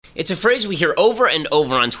It's a phrase we hear over and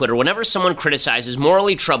over on Twitter whenever someone criticizes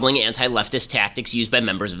morally troubling anti-leftist tactics used by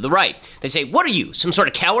members of the right. They say, "What are you, some sort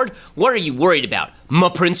of coward? What are you worried about? My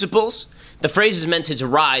principles?" The phrase is meant to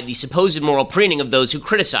deride the supposed moral preening of those who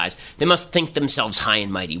criticize. They must think themselves high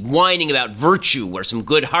and mighty, whining about virtue where some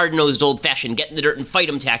good hard-nosed old-fashioned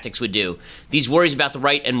get-in-the-dirt-and-fight-'em tactics would do. These worries about the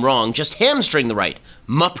right and wrong just hamstring the right.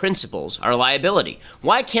 My principles are a liability.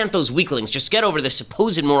 Why can't those weaklings just get over their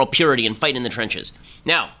supposed moral purity and fight in the trenches?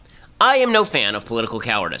 Now, I am no fan of political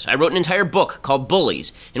cowardice. I wrote an entire book called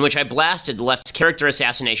Bullies, in which I blasted the left's character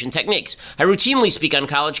assassination techniques. I routinely speak on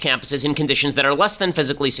college campuses in conditions that are less than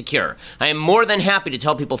physically secure. I am more than happy to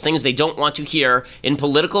tell people things they don't want to hear in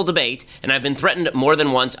political debate, and I've been threatened more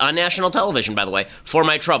than once on national television, by the way, for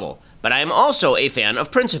my trouble. But I am also a fan of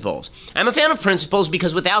principles. I'm a fan of principles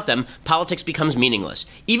because without them, politics becomes meaningless.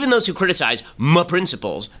 Even those who criticize my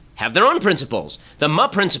principles have their own principles. The my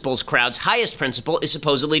principles crowd's highest principle is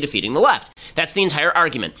supposedly defeating the left. That's the entire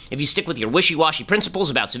argument. If you stick with your wishy-washy principles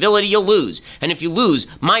about civility, you'll lose. And if you lose,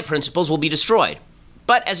 my principles will be destroyed.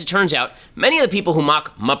 But as it turns out, many of the people who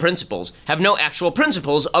mock my principles have no actual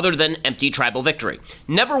principles other than empty tribal victory.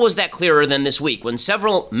 Never was that clearer than this week when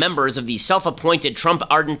several members of the self-appointed Trump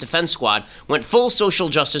Ardent Defense Squad went full social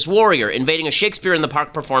justice warrior, invading a Shakespeare in the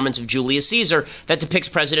Park performance of Julius Caesar that depicts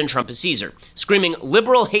President Trump as Caesar. Screaming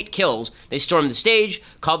liberal hate kills, they stormed the stage,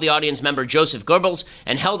 called the audience member Joseph Goebbels,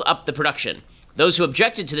 and held up the production. Those who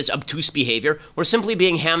objected to this obtuse behavior were simply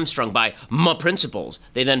being hamstrung by my principles,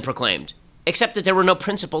 they then proclaimed. Except that there were no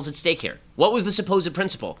principles at stake here. What was the supposed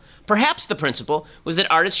principle? Perhaps the principle was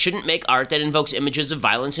that artists shouldn't make art that invokes images of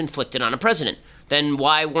violence inflicted on a president. Then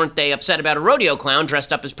why weren't they upset about a rodeo clown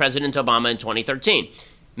dressed up as President Obama in 2013?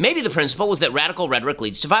 Maybe the principle was that radical rhetoric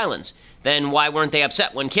leads to violence. Then why weren't they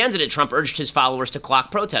upset when candidate Trump urged his followers to clock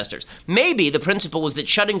protesters? Maybe the principle was that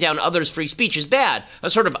shutting down others' free speech is bad, a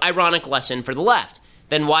sort of ironic lesson for the left.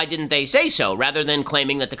 Then why didn't they say so, rather than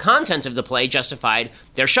claiming that the content of the play justified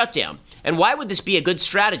their shutdown? And why would this be a good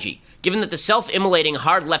strategy, given that the self-immolating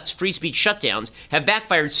hard left's free speech shutdowns have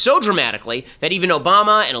backfired so dramatically that even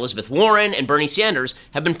Obama and Elizabeth Warren and Bernie Sanders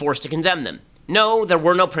have been forced to condemn them? No, there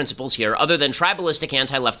were no principles here other than tribalistic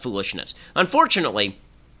anti-left foolishness. Unfortunately,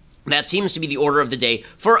 that seems to be the order of the day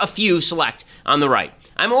for a few select on the right.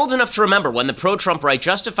 I'm old enough to remember when the pro-Trump right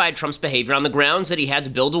justified Trump's behavior on the grounds that he had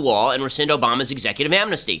to build a wall and rescind Obama's executive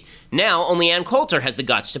amnesty. Now, only Ann Coulter has the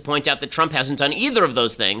guts to point out that Trump hasn't done either of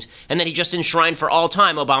those things and that he just enshrined for all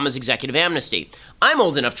time Obama's executive amnesty. I'm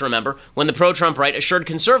old enough to remember when the pro-Trump right assured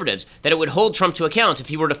conservatives that it would hold Trump to account if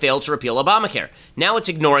he were to fail to repeal Obamacare. Now it's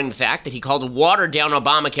ignoring the fact that he called a watered-down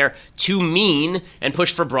Obamacare too mean and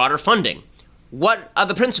pushed for broader funding. What are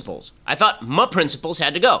the principles? I thought my principles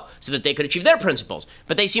had to go so that they could achieve their principles,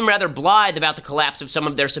 but they seem rather blithe about the collapse of some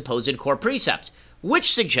of their supposed core precepts,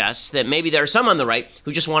 which suggests that maybe there are some on the right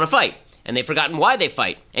who just want to fight, and they've forgotten why they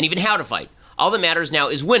fight, and even how to fight. All that matters now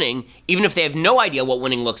is winning, even if they have no idea what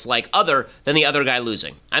winning looks like other than the other guy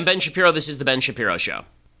losing. I'm Ben Shapiro. This is The Ben Shapiro Show.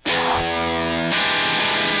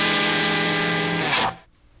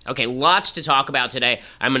 Okay, lots to talk about today.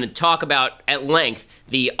 I'm going to talk about, at length,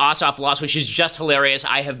 the Ossoff loss, which is just hilarious.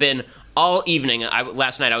 I have been all evening.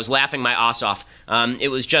 Last night I was laughing my ass off. It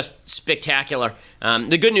was just spectacular.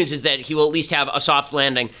 The good news is that he will at least have a soft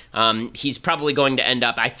landing. He's probably going to end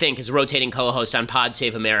up, I think, as a rotating co-host on Pod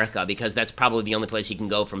Save America, because that's probably the only place he can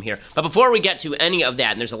go from here. But before we get to any of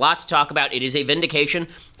that, and there's a lot to talk about, it is a vindication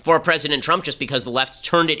for President Trump just because the left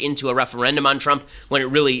turned it into a referendum on Trump when it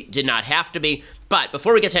really did not have to be. But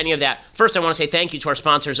before we get to any of that, first I want to say thank you to our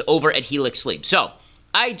sponsors over at Helix Sleep. So,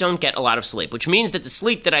 I don't get a lot of sleep, which means that the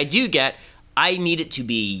sleep that I do get, I need it to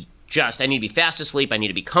be I need to be fast asleep, I need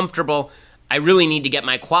to be comfortable. I really need to get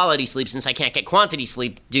my quality sleep since I can't get quantity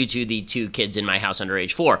sleep due to the 2 kids in my house under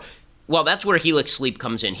age 4. Well, that's where Helix Sleep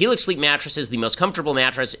comes in. Helix Sleep mattress is the most comfortable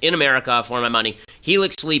mattress in America for my money.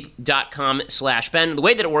 HelixSleep.com/Ben. The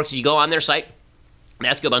way that it works is you go on their site, and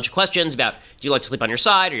ask you a bunch of questions about, do you like to sleep on your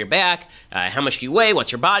side or your back? How much do you weigh?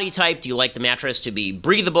 What's your body type? Do you like the mattress to be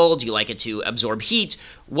breathable? Do you like it to absorb heat?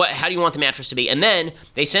 How do you want the mattress to be? And then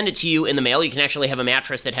they send it to you in the mail. You can actually have a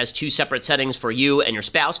mattress that has 2 separate settings for you and your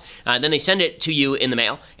spouse. Then they send it to you in the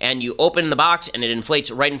mail, and you open the box, and it inflates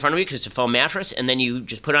right in front of you because it's a foam mattress, and then you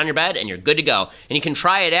just put it on your bed, and you're good to go. And you can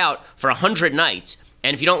try it out for 100 nights.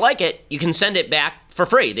 And if you don't like it, you can send it back for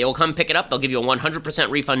free. They will come pick it up. They'll give you a 100%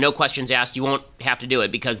 refund, no questions asked. You won't have to do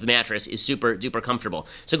it because the mattress is super duper comfortable.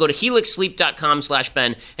 So go to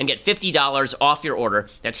helixsleep.com/Ben and get $50 off your order.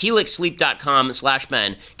 That's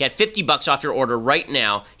helixsleep.com/Ben. Get $50 off your order right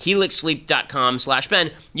now.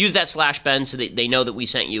 helixsleep.com/Ben. Use that /Ben so that they know that we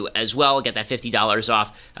sent you as well. Get that $50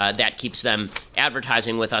 off. That keeps them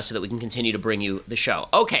advertising with us so that we can continue to bring you the show.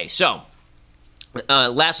 Okay, so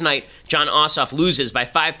last night, John Ossoff loses by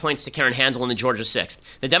 5 points to Karen Handel in the Georgia 6th.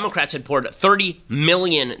 The Democrats had poured $30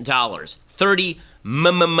 million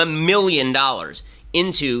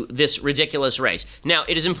into this ridiculous race. Now,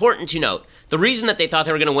 it is important to note, the reason that they thought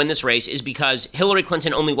they were going to win this race is because Hillary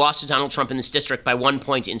Clinton only lost to Donald Trump in this district by 1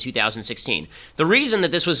 point in 2016. The reason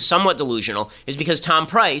that this was somewhat delusional is because Tom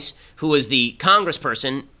Price, who was the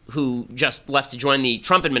congressperson who just left to join the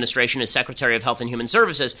Trump administration as Secretary of Health and Human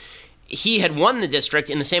Services, he had won the district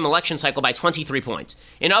in the same election cycle by 23 points.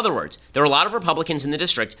 In other words, there are a lot of Republicans in the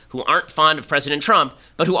district who aren't fond of President Trump,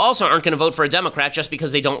 but who also aren't going to vote for a Democrat just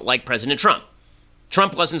because they don't like President Trump.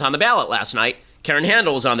 Trump wasn't on the ballot last night. Karen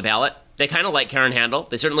Handel was on the ballot. They kind of like Karen Handel.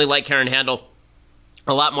 They certainly like Karen Handel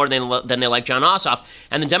a lot more than they like John Ossoff.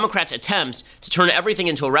 And the Democrats' attempts to turn everything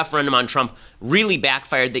into a referendum on Trump really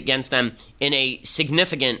backfired against them in a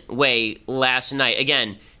significant way last night.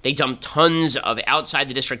 Again, they dumped tons of outside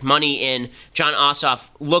the district money in. John Ossoff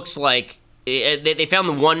looks like they found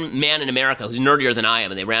the one man in America who's nerdier than I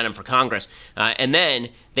am, and they ran him for Congress. And then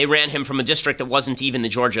they ran him from a district that wasn't even the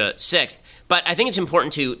Georgia 6th. But I think it's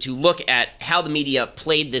important to look at how the media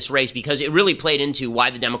played this race, because it really played into why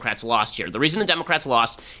the Democrats lost here. The reason the Democrats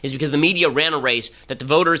lost is because the media ran a race that the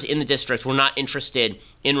voters in the district were not interested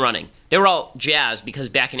in running. They were all jazzed because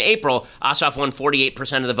back in April, Ossoff won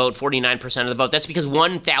 48% of the vote, 49% of the vote. That's because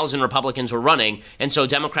 1,000 Republicans were running, and so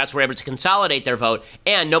Democrats were able to consolidate their vote,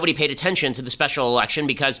 and nobody paid attention to the special election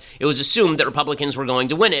because it was assumed that Republicans were going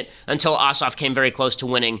to win it until Ossoff came very close to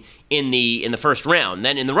winning in the first round.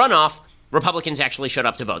 Then in the runoff, Republicans actually showed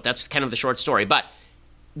up to vote. That's kind of the short story. But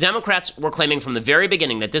Democrats were claiming from the very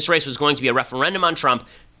beginning that this race was going to be a referendum on Trump.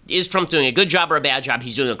 Is Trump doing a good job or a bad job?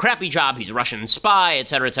 He's doing a crappy job. He's a Russian spy, et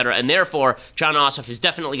cetera, et cetera. And therefore, John Ossoff is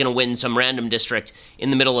definitely going to win some random district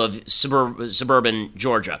in the middle of suburban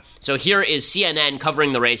Georgia. So here is CNN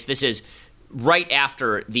covering the race. This is right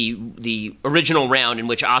after the original round in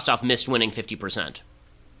which Ossoff missed winning 50%.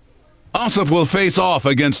 Ossoff will face off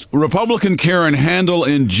against Republican Karen Handel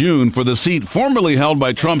in June for the seat formerly held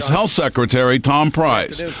by Trump's health secretary, Tom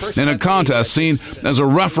Price, in a contest seen as a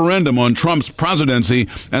referendum on Trump's presidency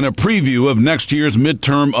and a preview of next year's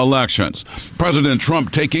midterm elections. President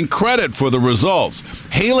Trump taking credit for the results,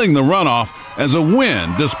 hailing the runoff as a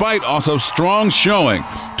win despite Ossoff's strong showing,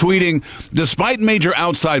 tweeting, "Despite major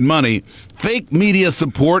outside money, fake media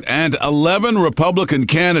support, and 11 Republican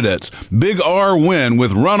candidates, big R win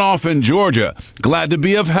with runoff in Georgia. Glad to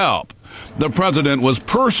be of help." The president was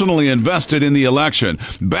personally invested in the election,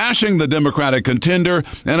 bashing the Democratic contender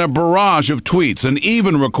in a barrage of tweets and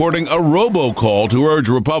even recording a robocall to urge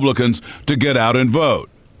Republicans to get out and vote.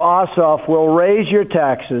 Ossoff will raise your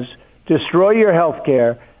taxes, destroy your health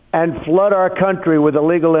care, and flood our country with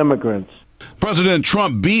illegal immigrants. President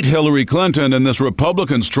Trump beat Hillary Clinton in this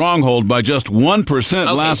Republican stronghold by just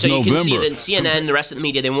 1% last November. So you can see that CNN, the rest of the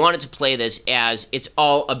media, they wanted to play this as it's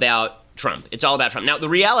all about Trump. It's all about Trump. Now, the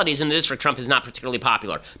reality is in the district, Trump is not particularly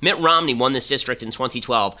popular. Mitt Romney won this district in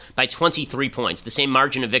 2012 by 23 points, the same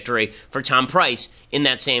margin of victory for Tom Price in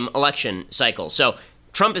that same election cycle. So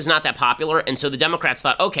Trump is not that popular, and so the Democrats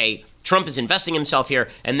thought, okay, Trump is investing himself here,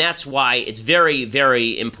 and that's why it's very,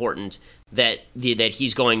 very important that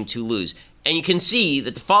he's going to lose. And you can see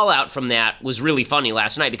that the fallout from that was really funny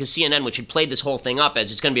last night because CNN, which had played this whole thing up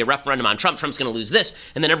as it's going to be a referendum on Trump, Trump's going to lose this,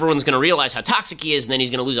 and then everyone's going to realize how toxic he is, and then he's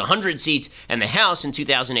going to lose 100 seats and the House in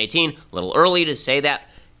 2018. A little early to say that.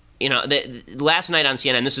 You know, last night on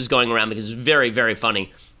CNN, this is going around because it's very, very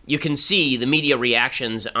funny. You can see the media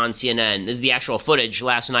reactions on CNN. This is the actual footage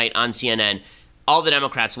last night on CNN. All the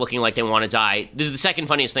Democrats looking like they want to die. This is the second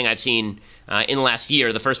funniest thing I've seen in the last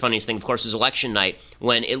year. The first funniest thing, of course, was election night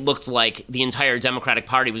when it looked like the entire Democratic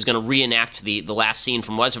Party was going to reenact the last scene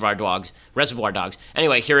from Reservoir Dogs.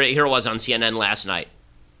 Anyway, here it was on CNN last night.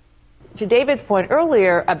 To David's point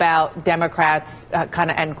earlier about Democrats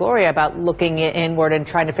and Gloria about looking inward and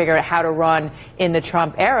trying to figure out how to run in the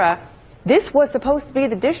Trump era, this was supposed to be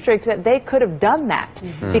the district that they could have done that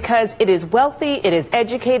because it is wealthy, it is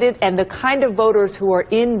educated, and the kind of voters who are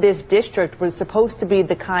in this district was supposed to be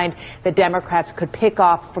the kind that Democrats could pick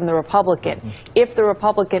off from the Republican. If the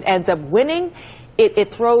Republican ends up winning,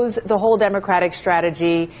 it throws the whole Democratic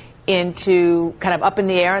strategy into kind of up in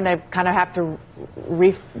the air, and they kind of have to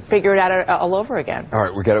figure it out all over again. All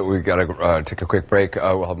right, we got to take a quick break.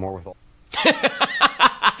 We'll have more with all.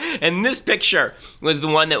 And this picture was the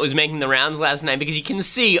one that was making the rounds last night, because you can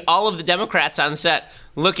see all of the Democrats on set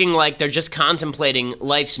looking like they're just contemplating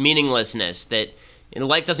life's meaninglessness, that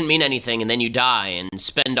life doesn't mean anything, and then you die and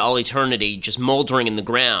spend all eternity just moldering in the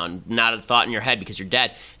ground, not a thought in your head because you're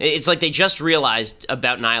dead. It's like they just realized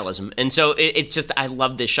about nihilism. And so it's just, I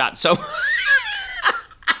love this shot so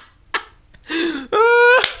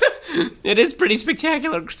it is pretty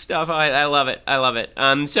spectacular stuff. I love it. I love it.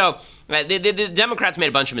 So the Democrats made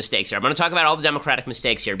a bunch of mistakes here. I'm going to talk about all the Democratic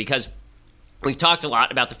mistakes here, because we've talked a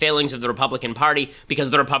lot about the failings of the Republican Party, because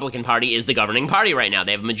the Republican Party is the governing party right now.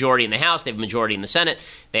 They have a majority in the House, they have a majority in the Senate,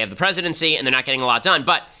 they have the presidency, and they're not getting a lot done.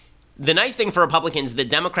 But the nice thing for Republicans, the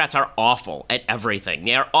Democrats are awful at everything.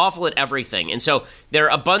 They are awful at everything. And so there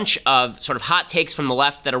are a bunch of sort of hot takes from the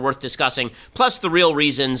left that are worth discussing, plus the real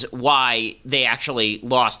reasons why they actually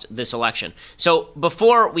lost this election. So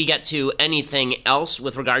before we get to anything else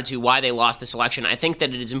with regard to why they lost this election, I think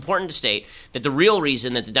that it is important to state that the real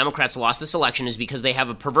reason that the Democrats lost this election is because they have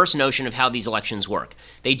a perverse notion of how these elections work.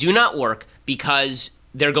 They do not work because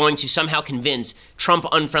they're going to somehow convince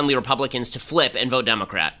Trump-unfriendly Republicans to flip and vote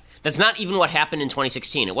Democrat. That's not even what happened in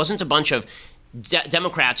 2016. It wasn't a bunch of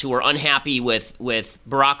Democrats who were unhappy with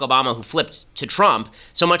Barack Obama who flipped to Trump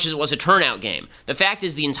so much as it was a turnout game. The fact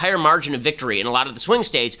is the entire margin of victory in a lot of the swing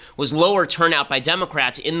states was lower turnout by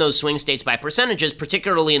Democrats in those swing states by percentages,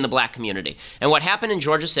 particularly in the black community. And what happened in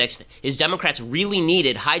Georgia 6th is Democrats really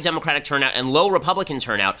needed high Democratic turnout and low Republican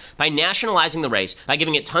turnout by nationalizing the race, by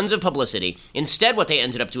giving it tons of publicity. Instead, what they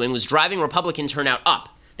ended up doing was driving Republican turnout up.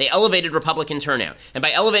 They elevated Republican turnout. And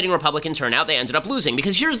by elevating Republican turnout, they ended up losing.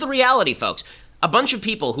 Because here's the reality, folks. A bunch of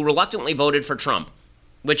people who reluctantly voted for Trump,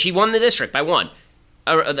 which he won the district by one,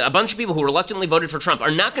 a bunch of people who reluctantly voted for Trump are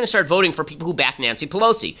not going to start voting for people who back Nancy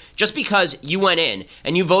Pelosi. Just because you went in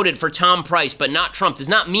and you voted for Tom Price but not Trump does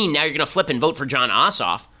not mean now you're going to flip and vote for John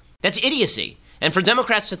Ossoff. That's idiocy. And for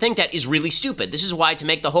Democrats to think that is really stupid. This is why to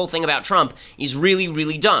make the whole thing about Trump is really,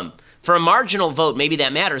 really dumb. For a marginal vote, maybe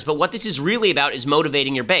that matters, but what this is really about is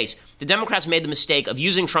motivating your base. The Democrats made the mistake of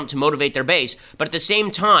using Trump to motivate their base, but at the same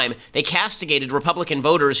time, they castigated Republican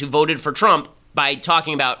voters who voted for Trump by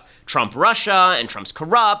talking about Trump Russia and Trump's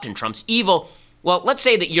corrupt and Trump's evil. Well, let's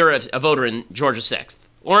say that you're a voter in Georgia 6th,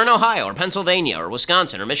 or in Ohio, or Pennsylvania, or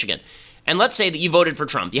Wisconsin, or Michigan, and let's say that you voted for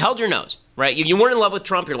Trump. You held your nose, right? You weren't in love with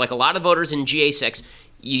Trump. You're like a lot of voters in GA6.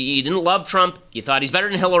 You didn't love Trump. You thought he's better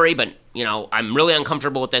than Hillary, but, I'm really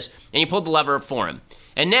uncomfortable with this. And you pulled the lever for him.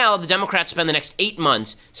 And now the Democrats spend the next 8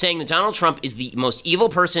 months saying that Donald Trump is the most evil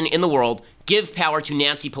person in the world. Give power to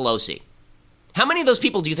Nancy Pelosi. How many of those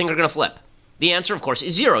people do you think are going to flip? The answer, of course,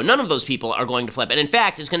 is zero. None of those people are going to flip. And in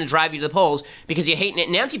fact, it's going to drive you to the polls because you hate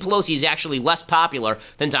Nancy Pelosi is actually less popular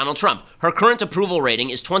than Donald Trump. Her current approval rating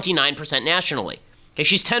is 29% nationally. Okay,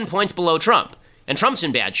 she's 10 points below Trump. And Trump's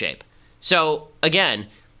in bad shape. So, again,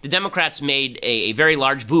 the Democrats made a very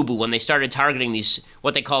large boo-boo when they started targeting these,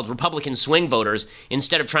 what they called Republican swing voters,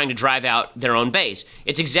 instead of trying to drive out their own base.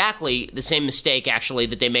 It's exactly the same mistake, actually,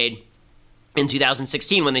 that they made in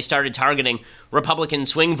 2016 when they started targeting Republican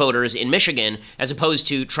swing voters in Michigan, as opposed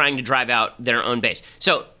to trying to drive out their own base.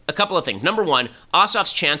 So, a couple of things. Number one,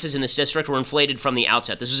 Ossoff's chances in this district were inflated from the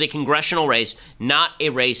outset. This was a congressional race, not a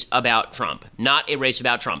race about Trump. Not a race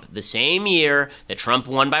about Trump. The same year that Trump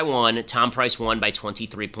won by 1, Tom Price won by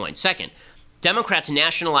 23 points. Second, Democrats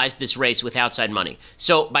nationalized this race with outside money.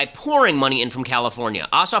 So by pouring money in from California,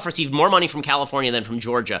 Ossoff received more money from California than from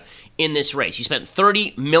Georgia in this race. He spent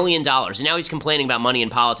 $30 million, and now he's complaining about money in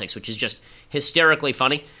politics, which is just hysterically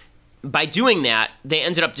funny. By doing that, they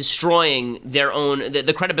ended up destroying their own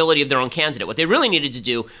the credibility of their own candidate. What they really needed to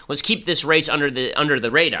do was keep this race under the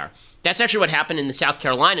radar. That's actually what happened in the South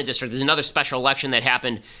Carolina district. There's another special election that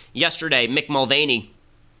happened yesterday. Mick Mulvaney,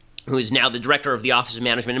 who is now the director of the Office of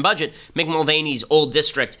Management and Budget, Mick Mulvaney's old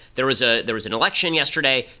district, there was an election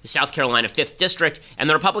yesterday, the South Carolina 5th District, and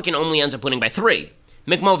the Republican only ends up winning by 3.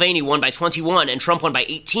 Mick Mulvaney won by 21, and Trump won by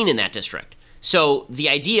 18 in that district. So the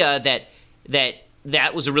idea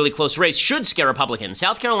that was a really close race should scare Republicans.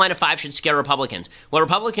 South Carolina 5 should scare Republicans. What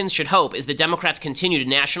Republicans should hope is that Democrats continue to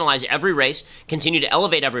nationalize every race, continue to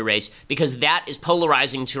elevate every race, because that is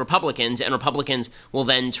polarizing to Republicans, and Republicans will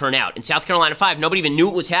then turn out. In South Carolina 5, nobody even knew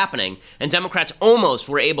it was happening, and Democrats almost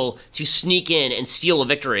were able to sneak in and steal a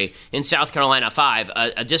victory in South Carolina 5,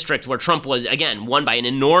 a district where Trump was, again, won by an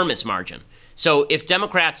enormous margin. So if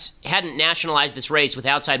Democrats hadn't nationalized this race with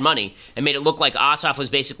outside money and made it look like Ossoff was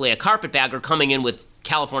basically a carpetbagger coming in with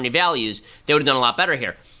California values, they would have done a lot better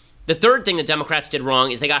here. The third thing that Democrats did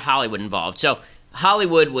wrong is they got Hollywood involved. So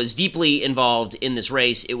Hollywood was deeply involved in this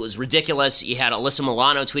race. It was ridiculous. You had Alyssa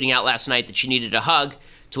Milano tweeting out last night that she needed a hug,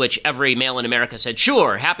 to which every male in America said,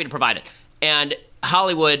 sure, happy to provide it. And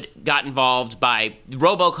Hollywood got involved by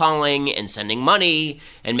robocalling and sending money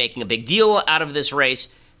and making a big deal out of this race.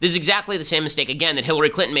 This is exactly the same mistake, again, that Hillary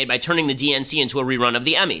Clinton made by turning the DNC into a rerun of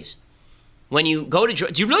the Emmys. When you go to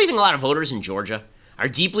Georgia, do you really think a lot of voters in Georgia are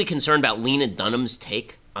deeply concerned about Lena Dunham's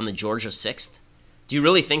take on the Georgia 6th? Do you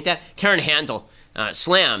really think that? Karen Handel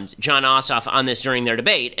slammed Jon Ossoff on this during their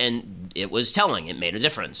debate, and it was telling. It made a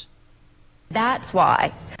difference. That's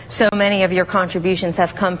why so many of your contributions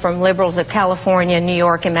have come from liberals of California, New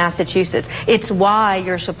York, and Massachusetts. It's why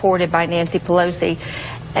you're supported by Nancy Pelosi.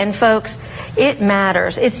 And folks, it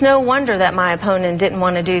matters. It's no wonder that my opponent didn't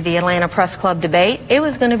want to do the Atlanta Press Club debate. It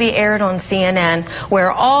was going to be aired on CNN,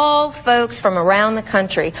 where all folks from around the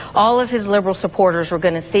country, all of his liberal supporters were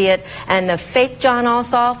going to see it, and the fake Jon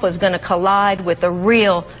Ossoff was going to collide with the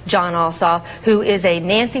real Jon Ossoff, who is a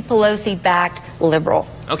Nancy Pelosi-backed liberal.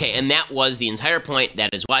 Okay, and that was the entire point.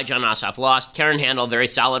 That is why Jon Ossoff lost. Karen Handel, very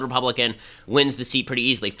solid Republican, wins the seat pretty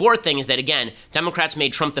easily. Fourth thing is that, again, Democrats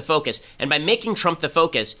made Trump the focus. And by making Trump the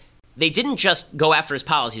focus, they didn't just go after his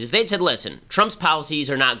policies. If they'd said, listen, Trump's policies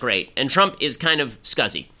are not great, and Trump is kind of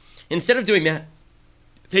scuzzy. Instead of doing that,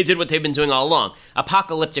 they did what they've been doing all along.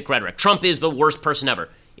 Apocalyptic rhetoric. Trump is the worst person ever.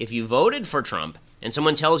 If you voted for Trump, and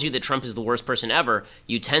someone tells you that Trump is the worst person ever,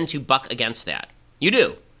 you tend to buck against that. You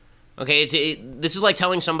do. Okay, this is like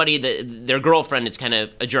telling somebody that their girlfriend is kind of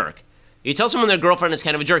a jerk. You tell someone their girlfriend is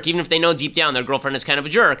kind of a jerk, even if they know deep down their girlfriend is kind of a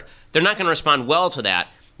jerk, they're not going to respond well to that.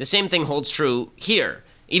 The same thing holds true here.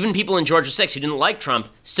 Even people in Georgia 6 who didn't like Trump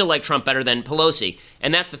still like Trump better than Pelosi.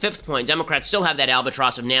 And that's the fifth point. Democrats still have that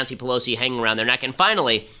albatross of Nancy Pelosi hanging around their neck. And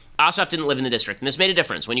finally, Ossoff didn't live in the district, and this made a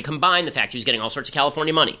difference. When you combine the fact he was getting all sorts of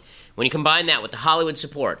California money, when you combine that with the Hollywood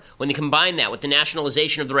support, when you combine that with the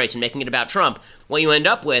nationalization of the race and making it about Trump, what you end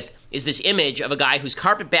up with is this image of a guy who's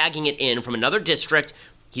carpetbagging it in from another district.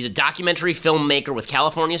 He's a documentary filmmaker with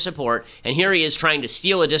California support, and here he is trying to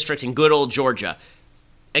steal a district in good old Georgia.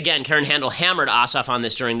 Again, Karen Handel hammered Ossoff on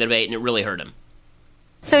this during the debate, and it really hurt him.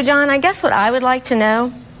 So, John, I guess what I would like to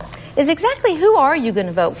know is exactly who are you going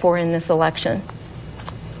to vote for in this election?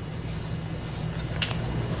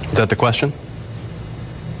 Is that the question?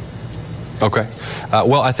 Okay.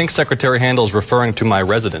 Well, I think Secretary Handel is referring to my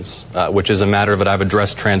residence, which is a matter that I've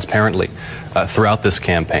addressed transparently throughout this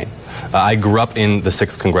campaign. I grew up in the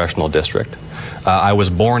 6th Congressional District. I was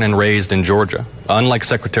born and raised in Georgia, unlike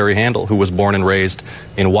Secretary Handel, who was born and raised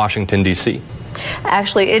in Washington, D.C.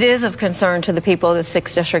 Actually, it is of concern to the people of the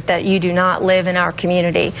 6th District that you do not live in our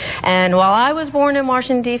community. And while I was born in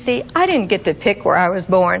Washington, D.C., I didn't get to pick where I was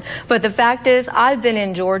born. But the fact is, I've been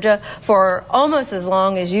in Georgia for almost as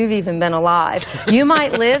long as you've even been alive. You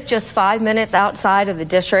might live just 5 minutes outside of the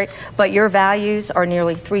district, but your values are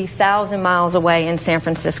nearly 3,000 miles away in San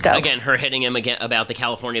Francisco. Again, her hitting him again about the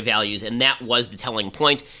California values, and that was the telling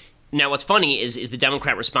point. Now, what's funny is the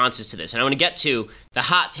Democrat responses to this. And I want to get to the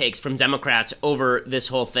hot takes from Democrats over this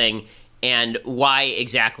whole thing and why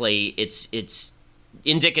exactly it's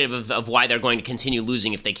indicative of why they're going to continue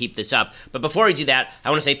losing if they keep this up. But before we do that,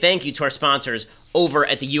 I want to say thank you to our sponsors over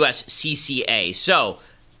at the USCCA. So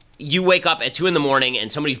you wake up at 2 in the morning and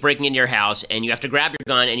somebody's breaking into your house and you have to grab your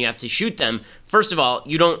gun and you have to shoot them. First of all,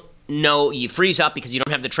 you don't know, you freeze up because you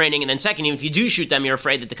don't have the training. And then second, even if you do shoot them, you're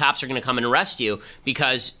afraid that the cops are going to come and arrest you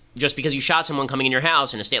because just because you shot someone coming in your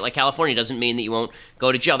house in a state like California doesn't mean that you won't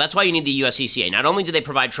go to jail. That's why you need the USCCA. Not only do they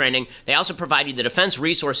provide training, they also provide you the defense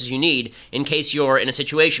resources you need in case you're in a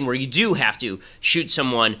situation where you do have to shoot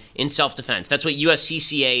someone in self-defense. That's what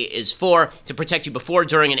USCCA is for, to protect you before,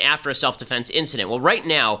 during, and after a self-defense incident. Well, right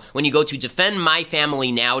now, when you go to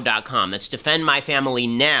defendmyfamilynow.com, that's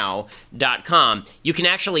defendmyfamilynow.com, you can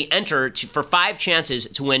actually enter for 5 chances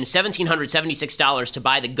to win $1,776 to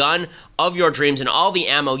buy the gun of your dreams and all the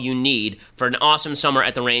ammo you need for an awesome summer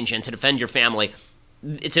at the range and to defend your family.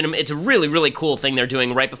 It's a really, really cool thing they're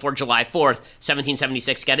doing right before July 4th,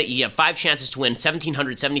 1776. Get it? You have 5 chances to win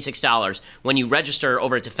 $1,776 when you register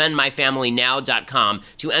over at defendmyfamilynow.com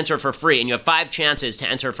to enter for free. And you have 5 chances to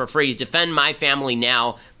enter for free.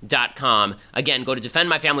 Defendmyfamilynow.com. Again, go to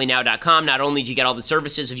defendmyfamilynow.com. Not only do you get all the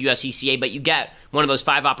services of USCCA, but you get one of those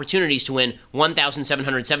 5 opportunities to win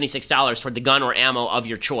 $1,776 for the gun or ammo of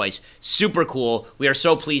your choice. Super cool. We are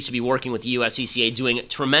so pleased to be working with the USCCA, doing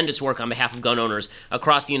tremendous work on behalf of gun owners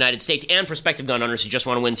across the United States and prospective gun owners who just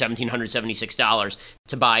want to win $1,776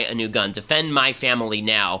 to buy a new gun.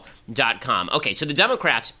 Defendmyfamilynow.com. Okay, so the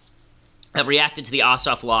Democrats have reacted to the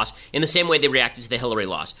Ossoff loss in the same way they reacted to the Hillary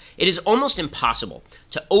loss. It is almost impossible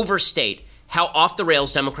to overstate how off the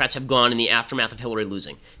rails Democrats have gone in the aftermath of Hillary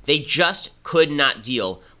losing. They just could not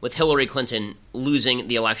deal with Hillary Clinton losing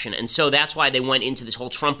the election. And so that's why they went into this whole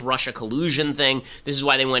Trump-Russia collusion thing. This is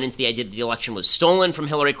why they went into the idea that the election was stolen from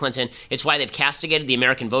Hillary Clinton. It's why they've castigated the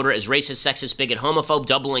American voter as racist, sexist, bigot, homophobe,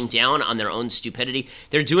 doubling down on their own stupidity.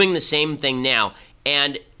 They're doing the same thing now.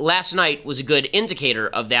 And last night was a good indicator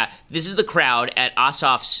of that. This is the crowd at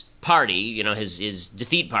Ossoff's party, his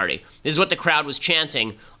defeat party. This is what the crowd was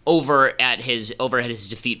chanting over at his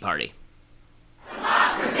defeat party.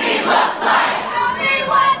 Democracy looks like. Tell me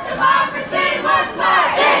what democracy looks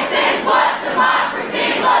like. This is what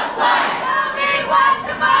democracy looks like. Tell me what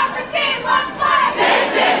democracy looks like.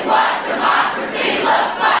 This is what democracy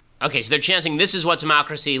looks like. Okay, so they're chanting, this is what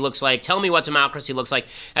democracy looks like, tell me what democracy looks like,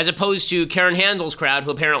 as opposed to Karen Handel's crowd,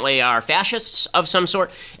 who apparently are fascists of some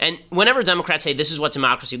sort. And whenever Democrats say this is what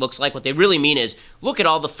democracy looks like, what they really mean is, look at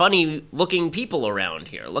all the funny-looking people around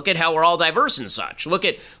here. Look at how we're all diverse and such. Look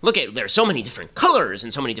at there's so many different colors,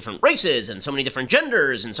 and so many different races, and so many different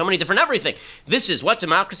genders, and so many different everything. This is what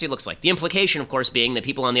democracy looks like. The implication, of course, being that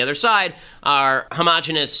people on the other side are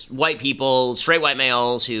homogenous white people, straight white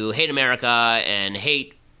males who hate America and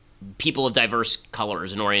hate people of diverse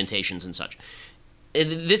colors and orientations and such.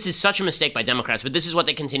 This is such a mistake by Democrats, but this is what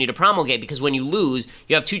they continue to promulgate, because when you lose,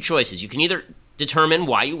 you have two choices. You can either determine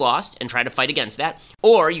why you lost and try to fight against that,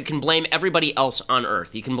 or you can blame everybody else on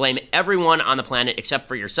Earth. You can blame everyone on the planet except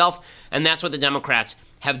for yourself, and that's what the Democrats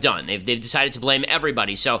have done. They've decided to blame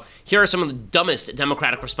everybody. So here are some of the dumbest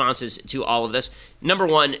Democratic responses to all of this. Number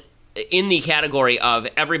one, in the category of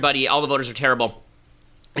everybody, all the voters are terrible,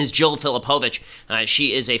 is Jill Filipovich.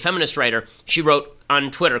 She is a feminist writer. She wrote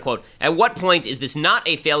on Twitter, quote, "At what point is this not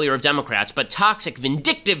a failure of Democrats, but toxic,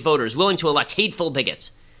 vindictive voters willing to elect hateful bigots?"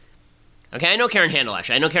 Okay, I know Karen Handel,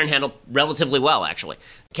 actually. I know Karen Handel relatively well, actually.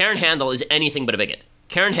 Karen Handel is anything but a bigot.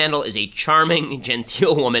 Karen Handel is a charming,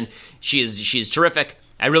 genteel woman. She's terrific.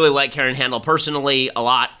 I really like Karen Handel personally a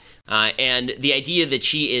lot. And the idea that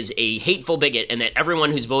she is a hateful bigot and that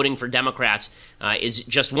everyone who's voting for Democrats is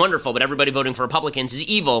just wonderful, but everybody voting for Republicans is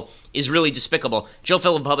evil, is really despicable. Jill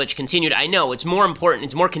Filipovich continued, "I know it's more important,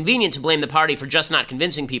 it's more convenient to blame the party for just not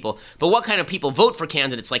convincing people, but what kind of people vote for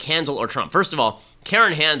candidates like Handel or Trump?" First of all,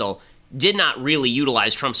 Karen Handel did not really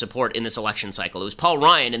utilize Trump's support in this election cycle. It was Paul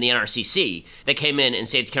Ryan and the NRCC that came in and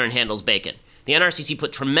saved Karen Handel's bacon. The NRCC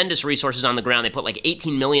put tremendous resources on the ground. They put like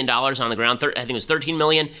 $18 million on the ground. I think it was $13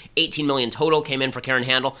 million. $18 million total came in for Karen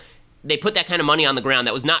Handel. They put that kind of money on the ground.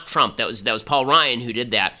 That was not Trump. That was Paul Ryan who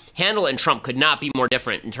did that. Handel and Trump could not be more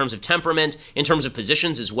different in terms of temperament, in terms of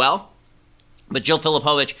positions as well. But Jill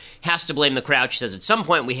Filipovich has to blame the crowd. She says at some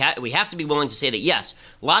point we have to be willing to say that, yes,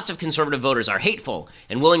 lots of conservative voters are hateful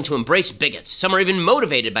and willing to embrace bigots. Some are even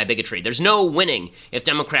motivated by bigotry. There's no winning if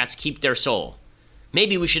Democrats keep their soul.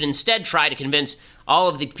 Maybe we should instead try to convince all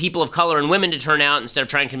of the people of color and women to turn out instead of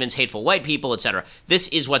trying to convince hateful white people, etc. This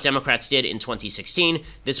is what Democrats did in 2016.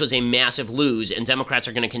 This was a massive lose, and Democrats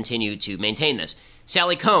are going to continue to maintain this.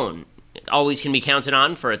 Sally Kohn always can be counted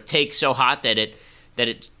on for a take so hot that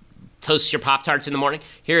it toasts your Pop-Tarts in the morning.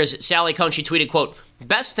 Here is Sally Kohn. She tweeted, quote,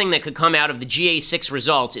 "Best thing that could come out of the GA6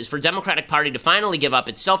 results is for Democratic Party to finally give up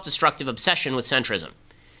its self-destructive obsession with centrism."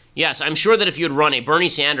 Yes, I'm sure that if you had run a Bernie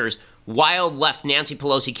Sanders wild left Nancy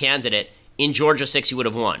Pelosi candidate in Georgia 6, you would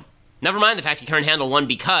have won. Never mind the fact that Karen Handel won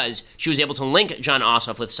because she was able to link John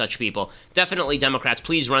Ossoff with such people. Definitely Democrats,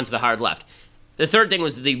 please run to the hard left. The third thing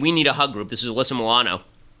was the We Need a Hug group. This is Alyssa Milano.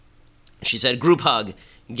 She said, "Group hug,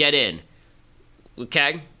 get in."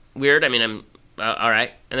 Okay, weird. I mean, I'm all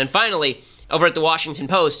right. And then finally, over at the Washington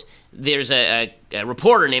Post, there's a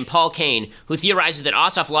reporter named Paul Kane who theorizes that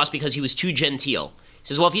Ossoff lost because he was too genteel. He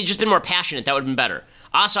says, well, if he'd just been more passionate, that would have been better.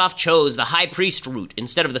 Ossoff chose the high priest route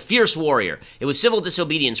instead of the fierce warrior. It was civil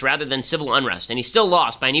disobedience rather than civil unrest, and he still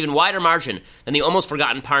lost by an even wider margin than the almost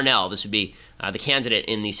forgotten Parnell. This would be the candidate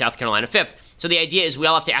in the South Carolina 5th. So the idea is we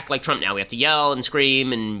all have to act like Trump now. We have to yell and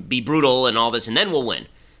scream and be brutal and all this, and then we'll win.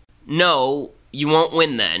 No, you won't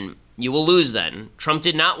win then. You will lose then. Trump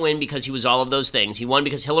did not win because he was all of those things. He won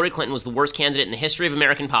because Hillary Clinton was the worst candidate in the history of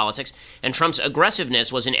American politics, and Trump's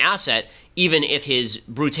aggressiveness was an asset, even if his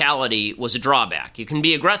brutality was a drawback. You can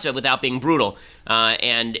be aggressive without being brutal,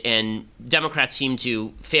 and Democrats seem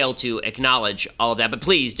to fail to acknowledge all of that. But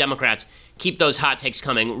please, Democrats, keep those hot takes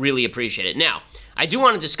coming. Really appreciate it. Now, I do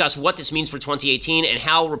want to discuss what this means for 2018 and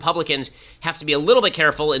how Republicans have to be a little bit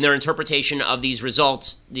careful in their interpretation of these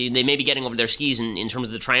results. They may be getting over their skis in terms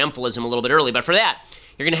of the triumphalism a little bit early, but for that,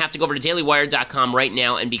 you're going to have to go over to dailywire.com right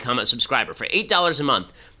now and become a subscriber. For $8 a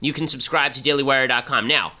month, you can subscribe to dailywire.com.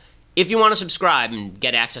 Now, If you want to subscribe and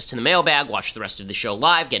get access to the mailbag, watch the rest of the show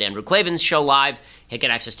live, get Andrew Klavan's show live, get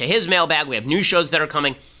access to his mailbag, we have new shows that are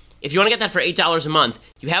coming. If you want to get that for $8 a month,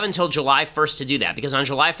 you have until July 1st to do that, because on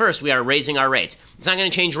July 1st, we are raising our rates. It's not going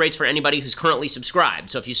to change rates for anybody who's currently subscribed.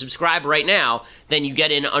 So if you subscribe right now, then you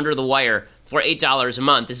get in under the wire for $8 a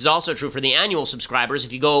month. This is also true for the annual subscribers.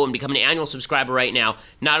 If you go and become an annual subscriber right now,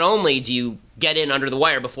 not only do you get in under the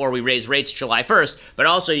wire before we raise rates July 1st, but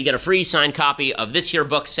also you get a free signed copy of this here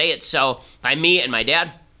book, Say It So, by me and my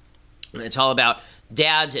dad. It's all about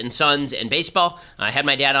dads and sons and baseball. I had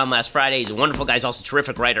my dad on last Friday. He's a wonderful guy. He's also a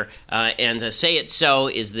terrific writer. And Say It So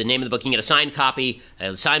is the name of the book. You can get a signed copy,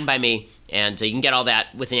 signed by me, and you can get all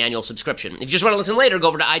that with an annual subscription. If you just want to listen later, go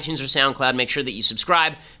over to iTunes or SoundCloud. Make sure that you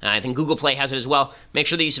subscribe. I think Google Play has it as well. Make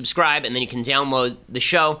sure that you subscribe, and then you can download the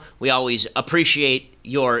show. We always appreciate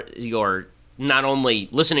your not only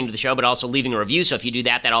listening to the show, but also leaving a review. So if you do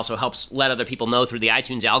that, that also helps let other people know through the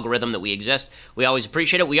iTunes algorithm that we exist. We always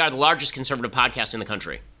appreciate it. We are the largest conservative podcast in the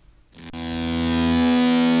country.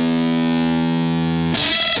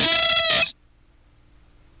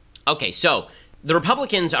 Okay, so the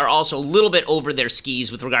Republicans are also a little bit over their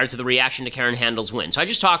skis with regard to the reaction to Karen Handel's win. So I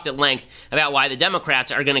just talked at length about why the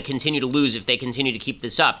Democrats are going to continue to lose if they continue to keep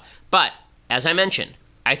this up. But, as I mentioned,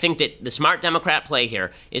 I think that the smart Democrat play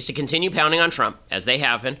here is to continue pounding on Trump, as they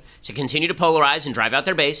have been, to continue to polarize and drive out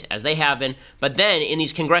their base, as they have been, but then in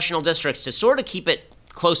these congressional districts to sort of keep it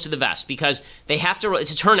close to the vest, because they have to,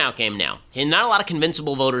 it's a turnout game now, and not a lot of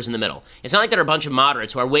convincible voters in the middle. It's not like there are a bunch of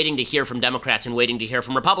moderates who are waiting to hear from Democrats and waiting to hear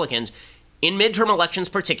from Republicans. In midterm elections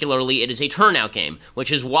particularly, it is a turnout game,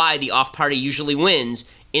 which is why the off-party usually wins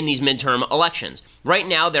in these midterm elections. Right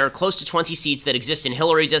now, there are close to 20 seats that exist in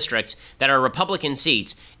Hillary districts that are Republican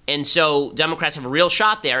seats, and so Democrats have a real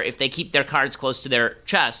shot there if they keep their cards close to their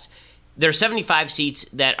chests. There are 75 seats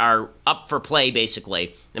that are up for play,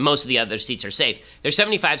 basically, and most of the other seats are safe. There's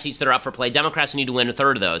 75 seats that are up for play. Democrats need to win a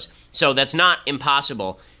third of those, so that's not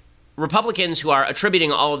impossible. Republicans who are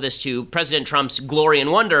attributing all of this to President Trump's glory and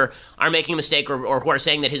wonder are making a mistake, or who are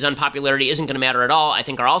saying that his unpopularity isn't going to matter at all, I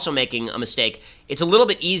think are also making a mistake. It's a little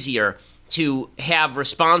bit easier to have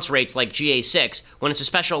response rates like GA6 when it's a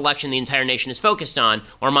special election the entire nation is focused on,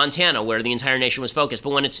 or Montana where the entire nation was focused.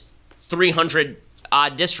 But when it's 300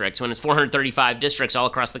 odd districts, when it's 435 districts all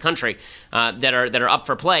across the country that are up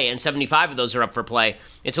for play, and 75 of those are up for play,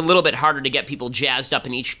 it's a little bit harder to get people jazzed up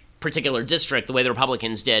in each particular district the way the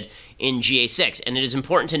Republicans did in GA6. And it is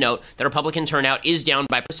important to note that Republican turnout is down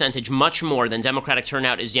by percentage much more than Democratic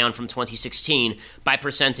turnout is down from 2016 by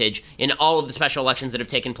percentage in all of the special elections that have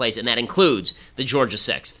taken place, and that includes the Georgia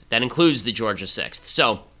 6th.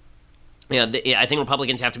 So, I think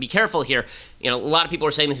Republicans have to be careful here. A lot of people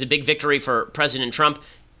are saying this is a big victory for President Trump.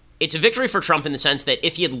 It's a victory for Trump in the sense that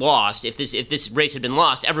if he had lost, if this race had been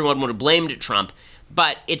lost, everyone would have blamed Trump.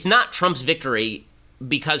 But it's not Trump's victory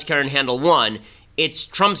because Karen Handel won. It's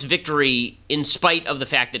Trump's victory in spite of the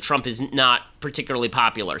fact that Trump is not particularly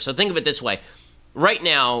popular. So think of it this way. Right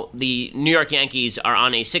now, the New York Yankees are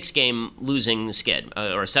on a 6-game losing skid,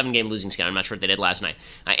 or a 7-game losing skid. I'm not sure what they did last night.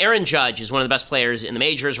 Aaron Judge is one of the best players in the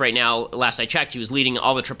majors right now. Last I checked, he was leading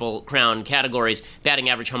all the Triple Crown categories, batting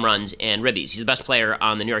average, home runs, and ribbies. He's the best player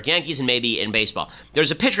on the New York Yankees and maybe in baseball. There's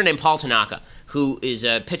a pitcher named Paul Tanaka who is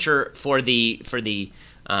a pitcher for the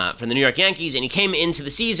New York Yankees, and he came into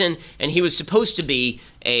the season and he was supposed to be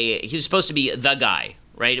the guy.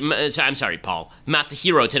 Right? I'm sorry, Paul.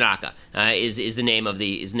 Masahiro Tanaka is the name of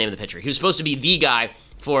the pitcher. He was supposed to be the guy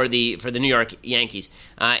for the New York Yankees,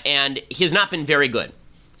 and he has not been very good.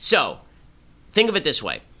 So think of it this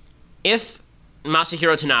way: if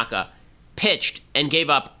Masahiro Tanaka pitched and gave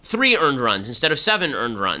up 3 earned runs instead of 7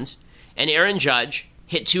 earned runs, and Aaron Judge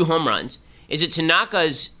hit 2 home runs, is it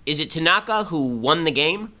Tanaka who won the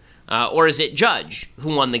game, or is it Judge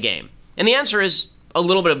who won the game? And the answer is a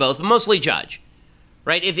little bit of both, but mostly Judge.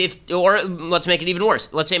 Right? Or let's make it even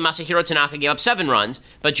worse. Let's say Masahiro Tanaka gave up 7 runs,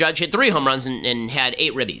 but Judge hit 3 home runs and had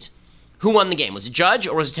 8 ribbies. Who won the game? Was it Judge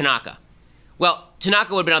or was it Tanaka? Well,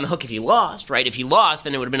 Tanaka would have been on the hook if he lost, right? If he lost,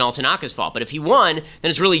 then it would have been all Tanaka's fault. But if he won, then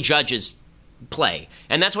it's really Judge's play.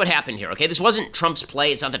 And that's what happened here, okay? This wasn't Trump's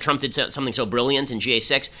play. It's not that Trump did something so brilliant in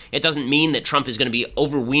GA6. It doesn't mean that Trump is going to be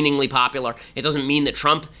overweeningly popular. It doesn't mean that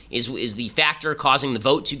Trump is the factor causing the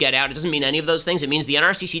vote to get out. It doesn't mean any of those things. It means the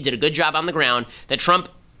NRCC did a good job on the ground, that Trump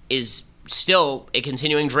is still a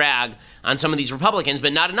continuing drag on some of these Republicans,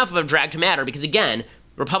 but not enough of a drag to matter because, again,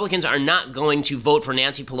 Republicans are not going to vote for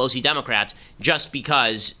Nancy Pelosi Democrats just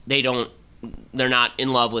because they're not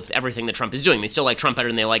in love with everything that Trump is doing. They still like Trump better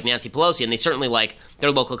than they like Nancy Pelosi, and they certainly like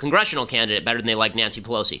their local congressional candidate better than they like Nancy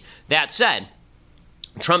Pelosi. That said,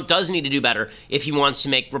 Trump does need to do better if he wants to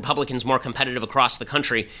make Republicans more competitive across the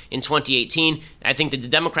country in 2018. I think that the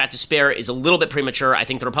Democrat despair is a little bit premature. I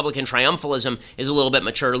think the Republican triumphalism is a little bit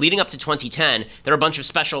mature. Leading up to 2010, there were a bunch of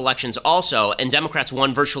special elections also, and Democrats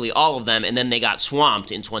won virtually all of them, and then they got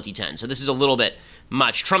swamped in 2010. So this is a little bit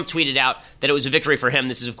much. Trump tweeted out that it was a victory for him.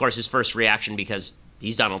 This is, of course, his first reaction because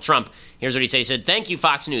he's Donald Trump. Here's what he said. He said, "Thank you,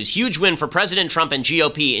 Fox News. Huge win for President Trump and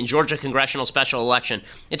GOP in Georgia congressional special election."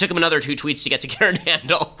 It took him another 2 tweets to get to Karen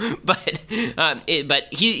Handel, but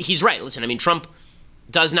he's right. Listen, I mean, Trump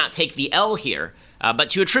does not take the L here, but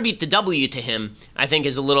to attribute the W to him, I think,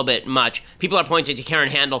 is a little bit much. People are pointing to Karen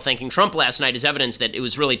Handel thanking Trump last night as evidence that it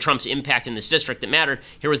was really Trump's impact in this district that mattered.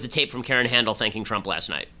 Here was the tape from Karen Handel thanking Trump last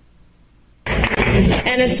night.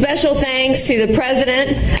 And a special thanks to the President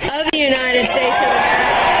of the United States of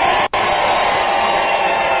America.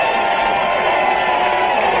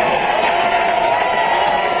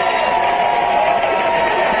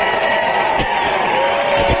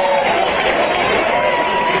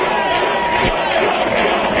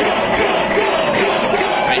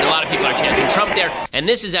 Right, a lot of people are chanting Trump there, and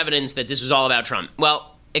this is evidence that this was all about Trump. Well,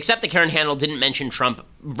 except that Karen Handel didn't mention Trump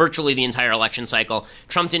virtually the entire election cycle.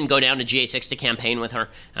 Trump didn't go down to GA6 to campaign with her.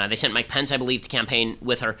 They sent Mike Pence, I believe, to campaign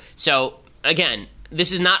with her. So, again,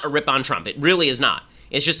 this is not a rip on Trump. It really is not.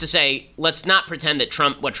 It's just to say, let's not pretend that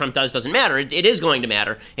what Trump does doesn't matter. It is going to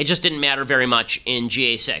matter. It just didn't matter very much in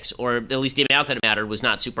GA6, or at least the amount that it mattered was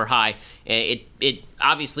not super high. It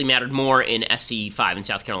obviously mattered more in SC5, in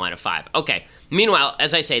South Carolina 5. Okay. Meanwhile,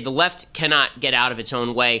 as I say, the left cannot get out of its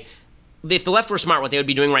own way. If the left were smart, what they would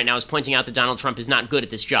be doing right now is pointing out that Donald Trump is not good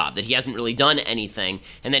at this job, that he hasn't really done anything,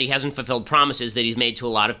 and that he hasn't fulfilled promises that he's made to a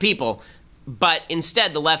lot of people. But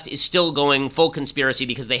instead, the left is still going full conspiracy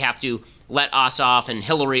because they have to let Ossoff and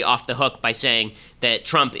Hillary off the hook by saying that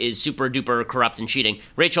Trump is super-duper corrupt and cheating.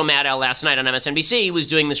 Rachel Maddow last night on MSNBC was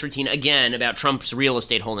doing this routine again about Trump's real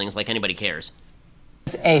estate holdings like anybody cares.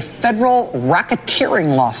 A federal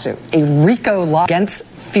racketeering lawsuit, a RICO law against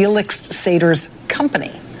Felix Sater's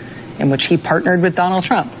company, in which he partnered with Donald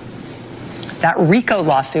Trump. That RICO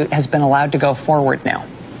lawsuit has been allowed to go forward now.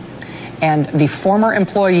 And the former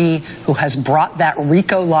employee who has brought that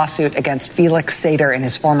RICO lawsuit against Felix Sater and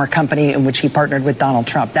his former company in which he partnered with Donald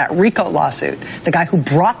Trump, that RICO lawsuit, the guy who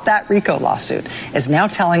brought that RICO lawsuit, is now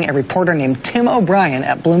telling a reporter named Tim O'Brien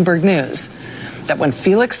at Bloomberg News that when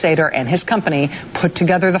Felix Sater and his company put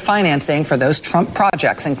together the financing for those Trump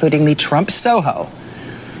projects, including the Trump Soho,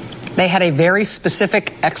 they had a very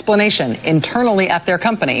specific explanation internally at their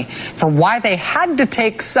company for why they had to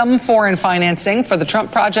take some foreign financing for the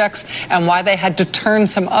Trump projects and why they had to turn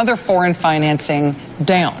some other foreign financing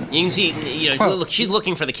down. You can see, look, she's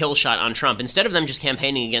looking for the kill shot on Trump. Instead of them just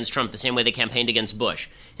campaigning against Trump the same way they campaigned against Bush,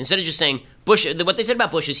 instead of just saying, Bush, what they said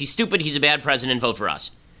about Bush is he's stupid, he's a bad president, vote for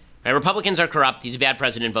us. Right? Republicans are corrupt, he's a bad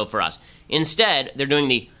president, vote for us. Instead, they're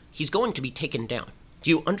doing he's going to be taken down. Do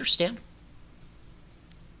you understand?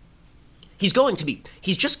 He's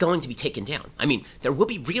just going to be taken down. I mean, there will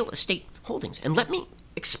be real estate holdings. And let me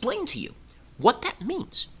explain to you what that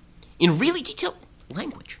means in really detailed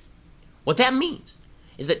language. What that means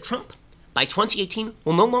is that Trump, by 2018,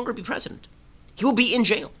 will no longer be president. He will be in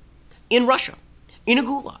jail, in Russia, in a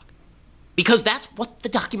gulag, because that's what the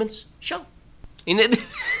documents show.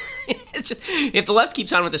 If the left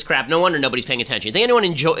keeps on with this crap, no wonder nobody's paying attention. You think anyone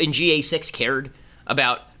in GA6 cared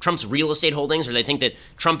about Trump's real estate holdings, or they think that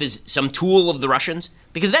Trump is some tool of the Russians?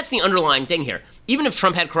 Because that's the underlying thing here. Even if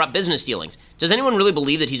Trump had corrupt business dealings, does anyone really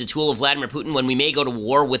believe that he's a tool of Vladimir Putin when we may go to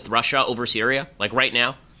war with Russia over Syria, like right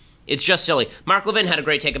now? It's just silly. Mark Levin had a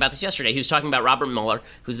great take about this yesterday. He was talking about Robert Mueller,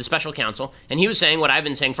 who's the special counsel, and he was saying what I've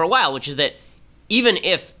been saying for a while, which is that even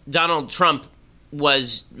if Donald Trump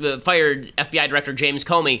was fired FBI Director James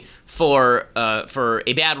Comey for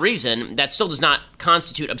a bad reason, that still does not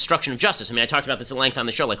constitute obstruction of justice. I mean, I talked about this at length on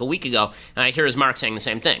the show like a week ago, and here is Mark saying the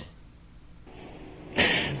same thing.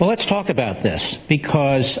 Well, let's talk about this,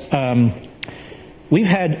 because we've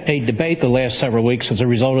had a debate the last several weeks as a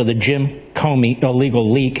result of the Jim Comey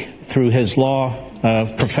illegal leak through his law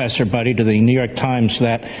professor buddy to the New York Times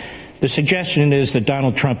that the suggestion is that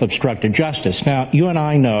Donald Trump obstructed justice. Now, you and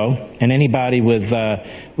I know, and anybody with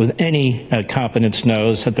any competence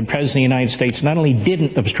knows, that the President of the United States not only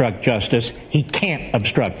didn't obstruct justice, he can't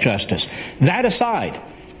obstruct justice. That aside,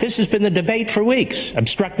 this has been the debate for weeks.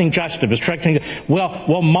 Obstructing justice,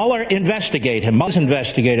 Well, Mueller investigate him. Mueller's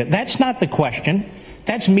investigated. That's not the question.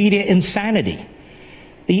 That's media insanity.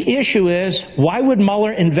 The issue is, why would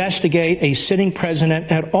Mueller investigate a sitting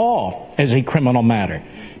president at all as a criminal matter?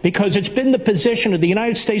 Because it's been the position of the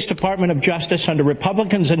United States Department of Justice under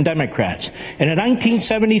Republicans and Democrats in a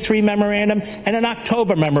 1973 memorandum and an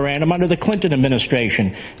October memorandum under the Clinton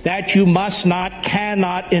administration that you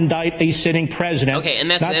cannot indict a sitting president. Okay, and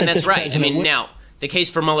that's right. I mean, now, the case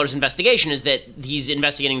for Mueller's investigation is that he's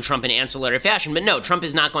investigating Trump in ancillary fashion. But no, Trump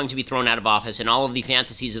is not going to be thrown out of office, and all of the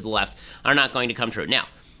fantasies of the left are not going to come true. Now,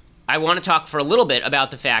 I want to talk for a little bit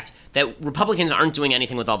about the fact that Republicans aren't doing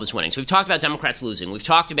anything with all this winning. So we've talked about Democrats losing. We've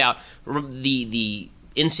talked about the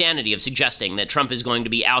insanity of suggesting that Trump is going to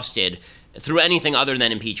be ousted through anything other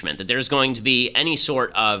than impeachment, that there's going to be any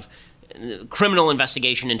sort of criminal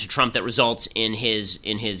investigation into Trump that results in his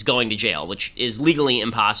going to jail, which is legally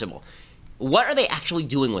impossible. What are they actually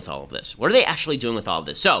doing with all of this?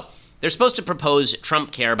 So they're supposed to propose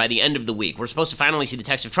Trump Care by the end of the week. We're supposed to finally see the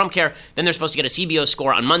text of Trump Care. Then they're supposed to get a CBO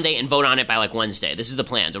score on Monday and vote on it by Wednesday. This is the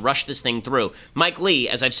plan, to rush this thing through. Mike Lee,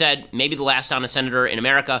 as I've said, maybe the last honest senator in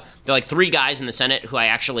America. There are three guys in the Senate who I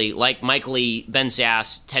actually like: Mike Lee, Ben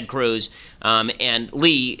Sasse, Ted Cruz. And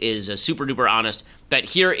Lee is super duper honest. But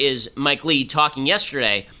here is Mike Lee talking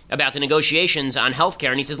yesterday about the negotiations on health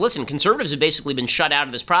care. And he says, listen, conservatives have basically been shut out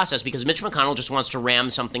of this process because Mitch McConnell just wants to ram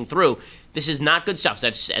something through. This is not good stuff.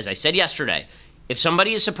 As I said yesterday, if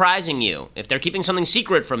somebody is surprising you, if they're keeping something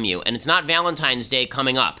secret from you, and it's not Valentine's Day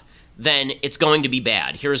coming up, then it's going to be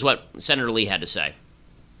bad. Here's what Senator Lee had to say.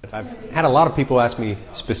 I've had a lot of people ask me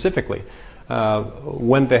specifically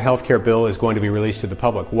when the health care bill is going to be released to the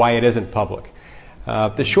public, why it isn't public.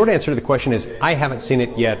 The short answer to the question is I haven't seen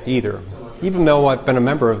it yet either. Even though I've been a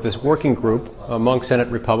member of this working group among Senate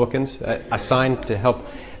Republicans assigned to help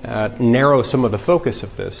narrow some of the focus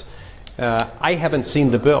of this, I haven't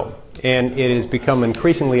seen the bill. And it has become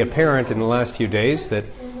increasingly apparent in the last few days that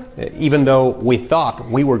even though we thought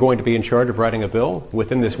we were going to be in charge of writing a bill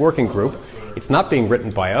within this working group, it's not being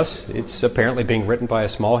written by us. It's apparently being written by a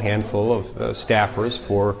small handful of staffers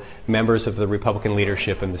for members of the Republican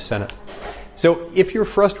leadership in the Senate. So if you're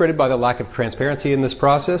frustrated by the lack of transparency in this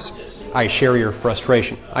process, I share your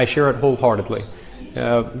frustration. I share it wholeheartedly.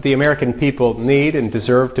 The American people need and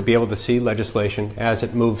deserve to be able to see legislation as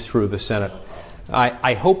it moves through the Senate.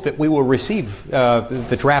 I hope that we will receive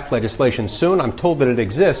the draft legislation soon. I'm told that it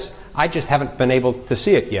exists. I just haven't been able to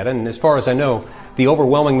see it yet. And as far as I know, the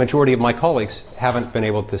overwhelming majority of my colleagues haven't been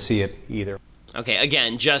able to see it either. Okay,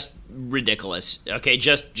 again, just ridiculous. Okay,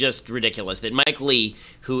 just ridiculous that Mike Lee,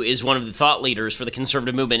 who is one of the thought leaders for the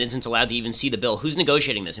conservative movement, isn't allowed to even see the bill. Who's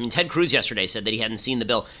negotiating this? I mean, Ted Cruz yesterday said that he hadn't seen the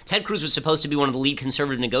bill. Ted Cruz was supposed to be one of the lead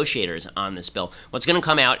conservative negotiators on this bill. What's going to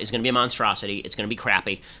come out is going to be a monstrosity. It's going to be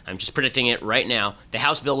crappy. I'm just predicting it right now. The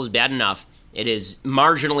House bill was bad enough. It is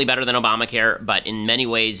marginally better than Obamacare, but in many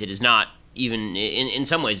ways it is not. Even in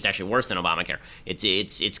some ways, it's actually worse than Obamacare. It's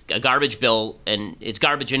a garbage bill, and it's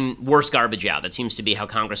garbage in, worse garbage out. That seems to be how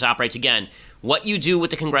Congress operates. Again, what you do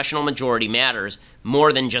with the congressional majority matters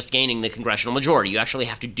more than just gaining the congressional majority. You actually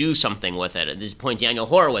have to do something with it. At this point, Daniel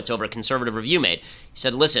Horowitz over at Conservative Review made. He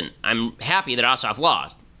said, listen, I'm happy that Ossoff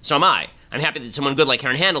lost. So am I. I'm happy that someone good like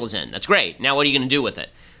Karen Handel is in. That's great. Now what are you going to do with it?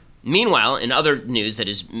 Meanwhile, in other news that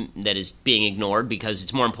is being ignored because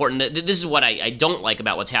it's more important, this is what I don't like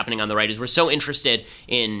about what's happening on the right, is we're so interested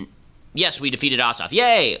in, yes, we defeated Ossoff.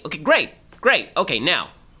 Yay! Okay, great. Okay,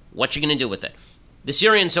 now, what you going to do with it? The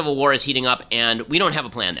Syrian civil war is heating up, and we don't have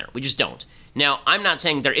a plan there. We just don't. Now, I'm not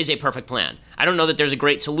saying there is a perfect plan. I don't know that there's a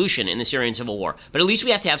great solution in the Syrian civil war, but at least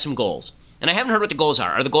we have to have some goals. And I haven't heard what the goals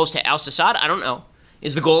are. Are the goals to oust Assad? I don't know.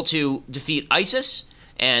 Is the goal to defeat ISIS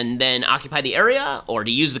and then occupy the area, or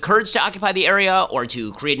to use the Kurds to occupy the area, or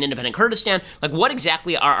to create an independent Kurdistan? Like, what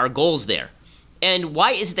exactly are our goals there? And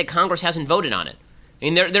why is it that Congress hasn't voted on it? I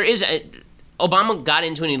mean, Obama got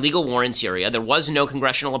into an illegal war in Syria. There was no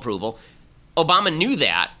congressional approval. Obama knew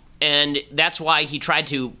that, and that's why he tried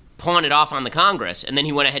to pawn it off on the Congress, and then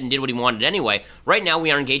he went ahead and did what he wanted anyway. Right now,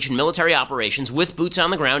 we are engaged in military operations with boots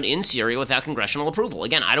on the ground in Syria without congressional approval.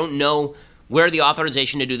 Again, I don't know where the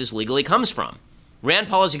authorization to do this legally comes from. Rand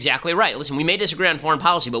Paul is exactly right. Listen, we may disagree on foreign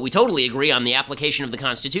policy, but we totally agree on the application of the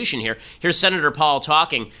Constitution here. Here's Senator Paul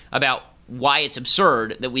talking about why it's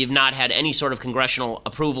absurd that we have not had any sort of congressional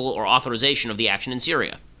approval or authorization of the action in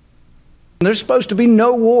Syria. There's supposed to be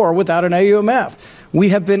no war without an AUMF. We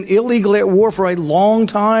have been illegally at war for a long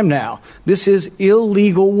time now. This is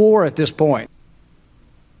illegal war at this point.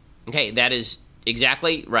 Okay, that is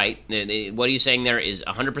exactly right. What he's saying there is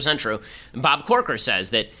 100% true. Bob Corker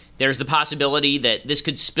says that there's the possibility that this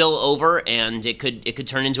could spill over and it could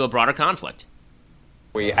turn into a broader conflict.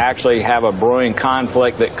 We actually have a brewing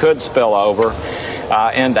conflict that could spill over.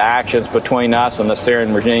 into actions between us and the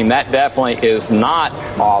Syrian regime. That definitely is not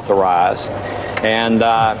authorized. And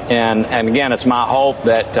again, it's my hope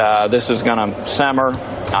that this is going to simmer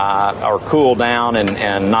or cool down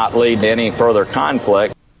and not lead to any further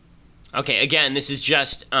conflict. Okay, again, this is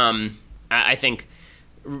just, I think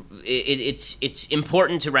it's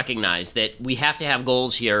important to recognize that we have to have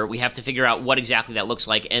goals here. We have to figure out what exactly that looks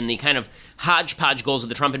like. And the kind of hodgepodge goals of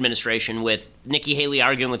the Trump administration, with Nikki Haley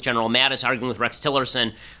arguing with General Mattis, arguing with Rex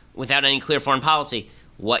Tillerson, without any clear foreign policy,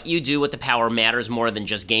 what you do with the power matters more than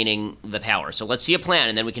just gaining the power. So let's see a plan,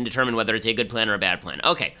 and then we can determine whether it's a good plan or a bad plan.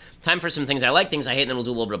 Okay, time for some things I like, things I hate, and then we'll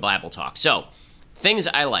do a little bit of Bible talk. So, things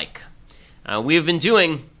I like. We have been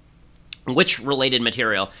doing witch-related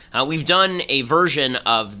material. We've done a version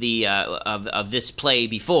of the of this play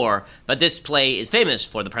before, but this play is famous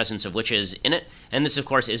for the presence of witches in it, and this, of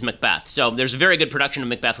course, is Macbeth. So there's a very good production of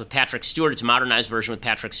Macbeth with Patrick Stewart. It's a modernized version with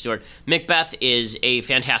Patrick Stewart. Macbeth is a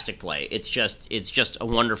fantastic play. It's just a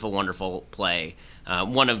wonderful, wonderful play.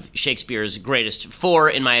 One of Shakespeare's greatest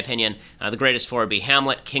four, in my opinion. The greatest four would be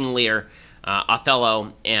Hamlet, King Lear,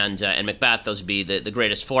 Othello, and Macbeth. Those would be the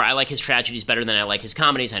greatest four. I like his tragedies better than I like his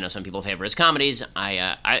comedies. I know some people favor his comedies.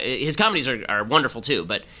 His comedies are wonderful too,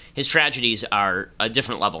 but his tragedies are a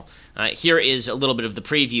different level. Here is a little bit of the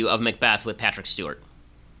preview of Macbeth with Patrick Stewart.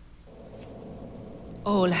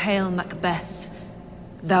 All hail Macbeth.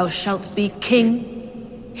 Thou shalt be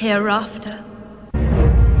king hereafter.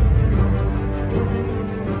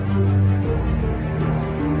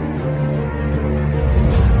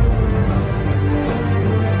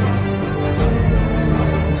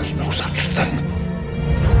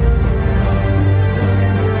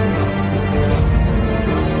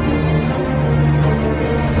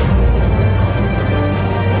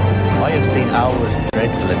 Hours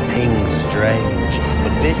dreadful and things strange,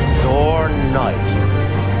 but this sore night,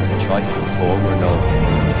 a trifle former known.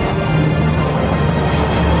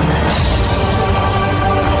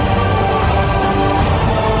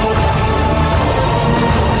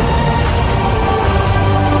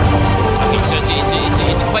 Okay, so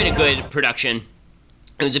it's quite a good production.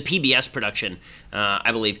 It was a PBS production,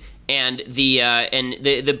 I believe, and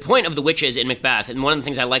the point of the witches in Macbeth, and one of the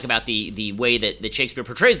things I like about the way that Shakespeare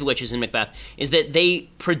portrays the witches in Macbeth, is that they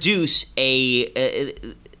produce they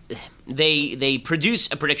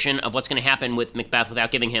produce a prediction of what's going to happen with Macbeth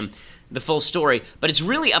without giving him the full story. But it's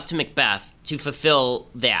really up to Macbeth to fulfill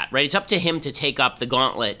that, right? It's up to him to take up the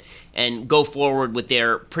gauntlet and go forward with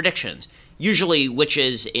their predictions. Usually,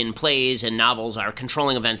 witches in plays and novels are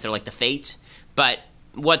controlling events; they're like the fates, but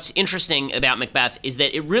what's interesting about Macbeth is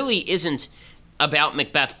that it really isn't about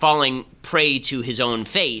Macbeth falling prey to his own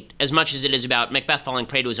fate as much as it is about Macbeth falling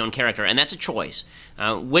prey to his own character, and that's a choice.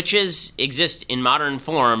 Witches exist in modern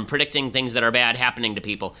form, predicting things that are bad happening to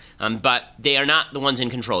people, but they are not the ones in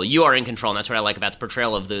control. You are in control, and that's what I like about the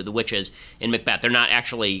portrayal of the witches in Macbeth. They're not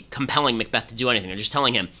actually compelling Macbeth to do anything. They're just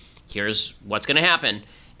telling him, here's what's going to happen.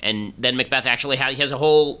 And then Macbeth actually he has a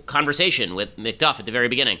whole conversation with Macduff at the very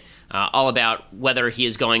beginning, all about whether he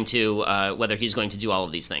is going to do all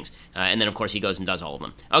of these things. And then, of course, he goes and does all of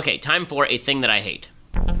them. Okay, time for a thing that I hate.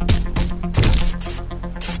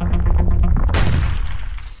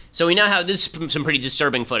 So we now have this is some pretty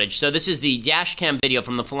disturbing footage. So this is the dash cam video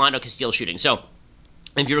from the Philando Castile shooting. So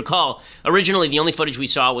if you recall, originally the only footage we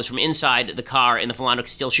saw was from inside the car in the Philando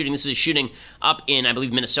Castile shooting. This is a shooting up in, I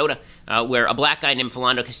believe, Minnesota, where a black guy named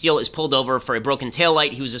Philando Castile is pulled over for a broken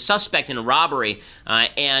taillight. He was a suspect in a robbery,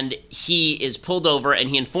 and he is pulled over, and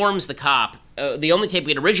he informs the cop. The only tape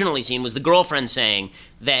we had originally seen was the girlfriend saying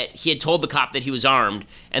that he had told the cop that he was armed,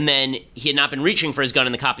 and then he had not been reaching for his gun,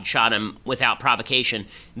 and the cop had shot him without provocation.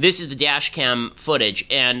 This is the dash cam footage,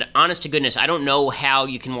 and honest to goodness, I don't know how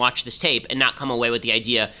you can watch this tape and not come away with the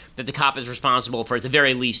idea that the cop is responsible for, at the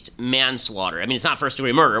very least, manslaughter. I mean, it's not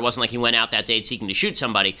first-degree murder. It wasn't like he went out that day seeking to shoot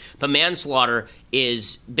somebody, but manslaughter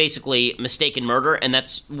is basically mistaken murder, and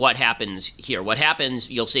that's what happens here. What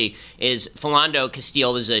happens, you'll see, is Philando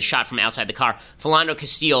Castile, this is a shot from outside the car, Philando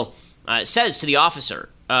Castile says to the officer,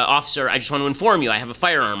 officer, I just want to inform you, I have a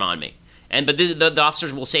firearm on me. But the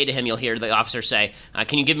officers will say to him, you'll hear the officer say,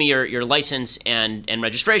 can you give me your license and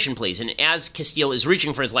registration, please? And as Castile is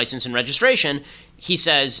reaching for his license and registration, he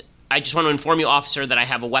says, I just want to inform you, officer, that I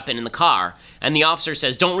have a weapon in the car. And the officer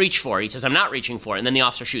says, don't reach for it. He says, I'm not reaching for it. And then the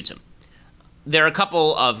officer shoots him. There are a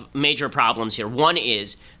couple of major problems here. One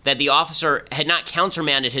is that the officer had not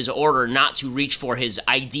countermanded his order not to reach for his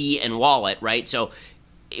ID and wallet, right? So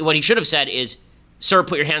what he should have said is, sir,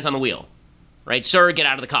 put your hands on the wheel, right? Sir, get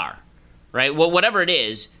out of the car, right? Well, whatever it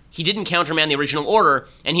is, he didn't countermand the original order,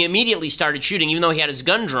 and he immediately started shooting, even though he had his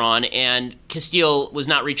gun drawn, and Castile was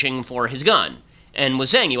not reaching for his gun. and was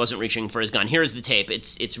saying he wasn't reaching for his gun. Here's the tape.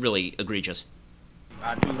 It's really egregious.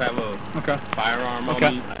 I do have a firearm on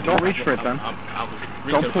me. Don't reach for it, then.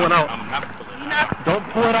 Don't pull it out. Don't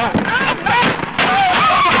pull it out.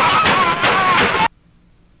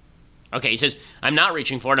 Okay, he says, I'm not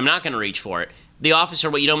reaching for it. I'm not going to reach for it. The officer,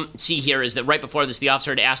 what you don't see here is that right before this, the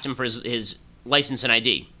officer had asked him for his license and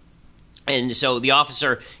ID. And so the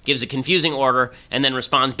officer gives a confusing order and then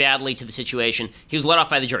responds badly to the situation. He was let off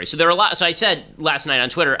by the jury. So there are a lot. So I said last night on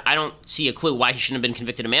Twitter, I don't see a clue why he shouldn't have been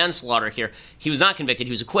convicted of manslaughter here. He was not convicted.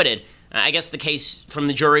 He was acquitted. I guess the case from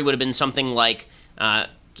the jury would have been something like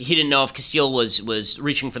he didn't know if Castile was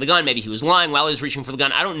reaching for the gun. Maybe he was lying while he was reaching for the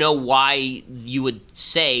gun. I don't know why you would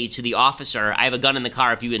say to the officer, I have a gun in the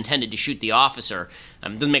car, if you intended to shoot the officer.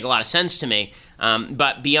 It doesn't make a lot of sense to me.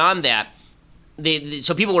 But beyond that,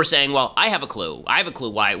 so people were saying, well, I have a clue. I have a clue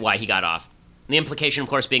why he got off. The implication, of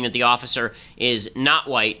course, being that the officer is not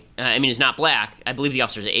white. Is not black. I believe the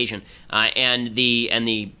officer is Asian, and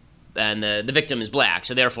the victim is black.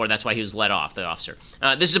 So therefore, that's why he was let off. The officer.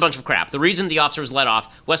 This is a bunch of crap. The reason the officer was let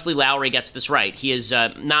off, Wesley Lowery gets this right. He is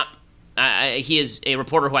not. He is a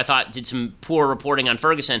reporter who I thought did some poor reporting on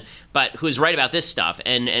Ferguson, but who is right about this stuff.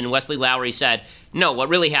 And Wesley Lowery said, no, what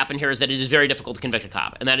really happened here is that it is very difficult to convict a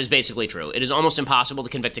cop. And that is basically true. It is almost impossible to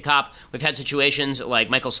convict a cop. We've had situations like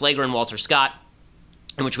Michael Slager and Walter Scott,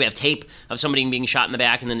 in which we have tape of somebody being shot in the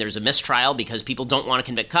back, and then there's a mistrial because people don't want to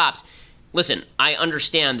convict cops. Listen, I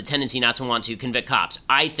understand the tendency not to want to convict cops.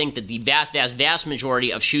 I think that the vast, vast, vast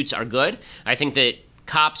majority of shoots are good. I think that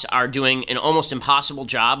cops are doing an almost impossible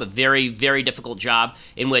job, a very, very difficult job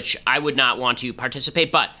in which I would not want to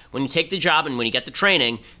participate. But when you take the job and when you get the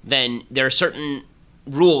training, then there are certain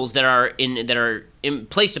rules that are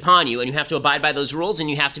placed upon you, and you have to abide by those rules, and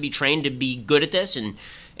you have to be trained to be good at this. And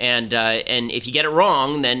if you get it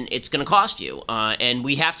wrong, then it's going to cost you. And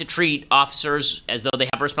we have to treat officers as though they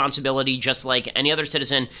have responsibility just like any other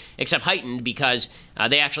citizen, except heightened because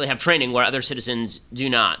they actually have training where other citizens do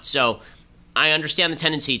not. So I understand the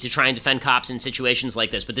tendency to try and defend cops in situations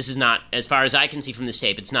like this, but this is not, as far as I can see from this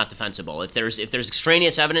tape, it's not defensible. If there's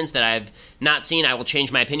extraneous evidence that I've not seen, I will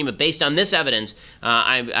change my opinion. But based on this evidence,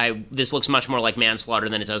 this looks much more like manslaughter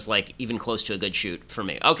than it does like even close to a good shoot for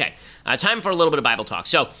me. Okay, time for a little bit of Bible talk.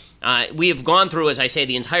 So we have gone through, as I say,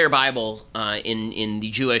 the entire Bible in the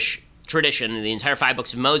Jewish tradition, the entire 5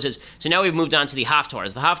 books of Moses. So now we've moved on to the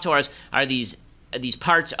Haftorahs. The Haftorahs are these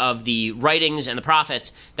parts of the writings and the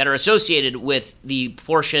prophets that are associated with the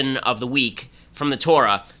portion of the week from the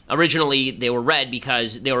Torah. Originally, they were read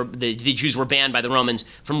because the Jews were banned by the Romans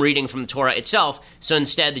from reading from the Torah itself. So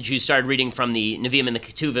instead, the Jews started reading from the Nevi'im and the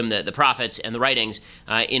Ketuvim, the prophets and the writings,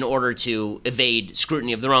 in order to evade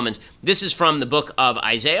scrutiny of the Romans. This is from the book of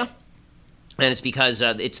Isaiah. And it's because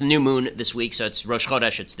it's the new moon this week, so it's Rosh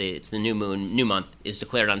Chodesh. It's the new moon. New month is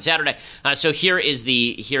declared on Saturday. So here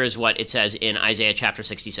is what it says in Isaiah chapter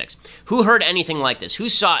 66. Who heard anything like this? Who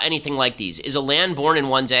saw anything like these? Is a land born in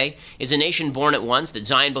one day? Is a nation born at once? That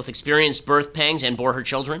Zion both experienced birth pangs and bore her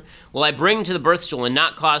children? Will I bring to the birth stool and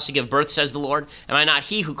not cause to give birth, says the Lord? Am I not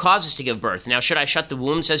he who causes to give birth? Now should I shut the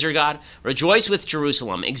womb, says your God? Rejoice with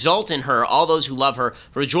Jerusalem. Exult in her, all those who love her.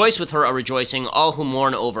 Rejoice with her a rejoicing, all who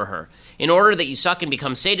mourn over her. In order that you suck and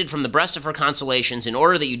become sated from the breast of her consolations, in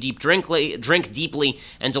order that you drink deeply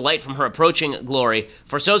and delight from her approaching glory.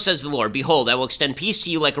 For so says the Lord, behold, I will extend peace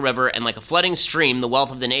to you like a river, and like a flooding stream the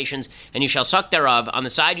wealth of the nations, and you shall suck thereof. On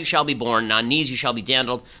the side you shall be borne, and on knees you shall be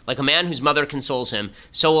dandled, like a man whose mother consoles him.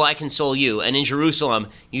 So will I console you, and in Jerusalem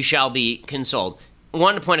you shall be consoled. I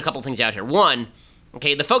wanted to point a couple things out here. One,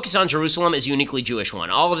 okay, the focus on Jerusalem is a uniquely Jewish one.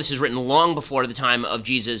 All of this is written long before the time of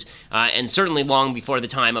Jesus, and certainly long before the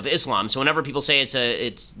time of Islam. So whenever people say it's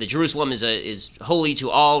that Jerusalem is holy to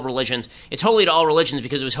all religions, it's holy to all religions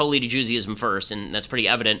because it was holy to Judaism first, and that's pretty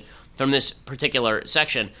evident from this particular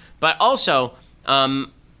section. But also,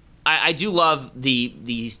 I do love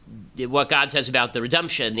what God says about the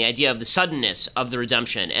redemption, the idea of the suddenness of the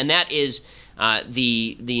redemption, and that is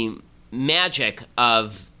the magic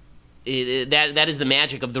of. That is the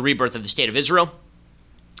magic of the rebirth of the state of Israel.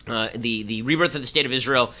 The rebirth of the state of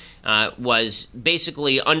Israel was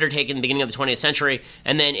basically undertaken in the beginning of the 20th century,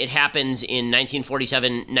 and then it happens in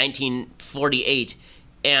 1947, 1948,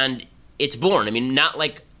 and it's born. I mean, not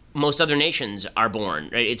like most other nations are born.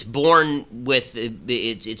 Right? It's born with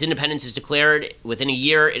its independence is declared within a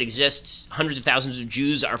year. It exists. Hundreds of thousands of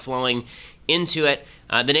Jews are flowing into it.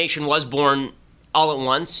 The nation was born all at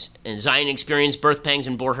once, and Zion experienced birth pangs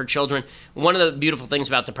and bore her children. One of the beautiful things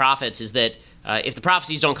about the prophets is that if the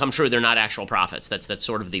prophecies don't come true, they're not actual prophets. That's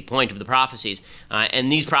sort of the point of the prophecies.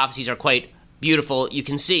 And these prophecies are quite beautiful, you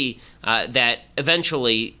can see that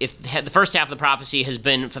eventually, if the first half of the prophecy has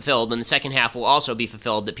been fulfilled, then the second half will also be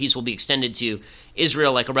fulfilled, that peace will be extended to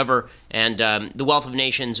Israel like a river, and the wealth of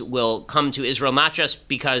nations will come to Israel, not just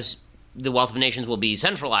because the wealth of nations will be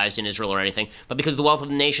centralized in Israel or anything, but because the wealth of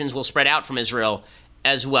nations will spread out from Israel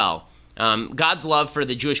as well. God's love for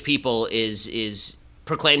the Jewish people is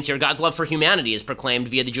proclaimed here. God's love for humanity is proclaimed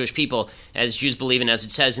via the Jewish people, as Jews believe and as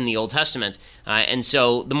it says in the Old Testament. And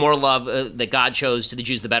so the more love that God shows to the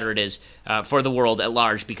Jews, the better it is for the world at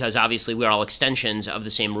large, because obviously we're all extensions of the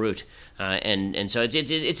same root. And so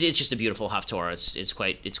it's just a beautiful Haftorah.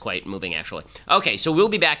 It's quite moving, actually. Okay, so we'll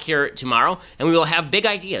be back here tomorrow, and we will have big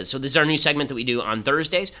ideas. So this is our new segment that we do on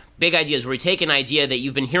Thursdays. Big ideas, where we take an idea that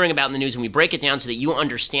you've been hearing about in the news and we break it down so that you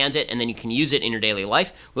understand it, and then you can use it in your daily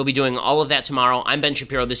life. We'll be doing all of that tomorrow. I'm Ben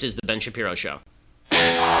Shapiro. This is the Ben Shapiro Show.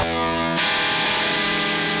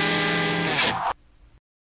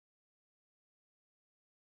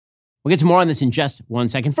 We'll get to more on this in just 1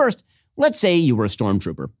 second. First, let's say you were a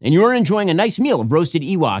stormtrooper and you were enjoying a nice meal of roasted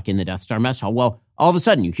Ewok in the Death Star mess hall. Well, all of a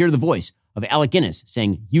sudden you hear the voice of Alec Guinness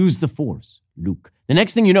saying, "Use the Force, Luke." The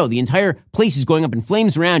next thing you know, the entire place is going up in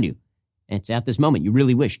flames around you. And it's at this moment you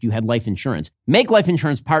really wished you had life insurance. Make life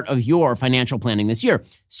insurance part of your financial planning this year.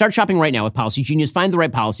 Start shopping right now with Policy Genius. Find the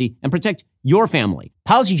right policy and protect your family.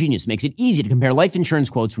 Policy Genius makes it easy to compare life insurance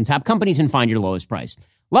quotes from top companies and find your lowest price.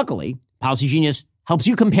 Luckily, Policy Genius helps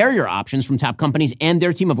you compare your options from top companies, and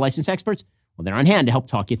their team of licensed experts, well, they're on hand to help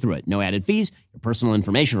talk you through it. No added fees. Your personal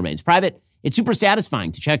information remains private. It's super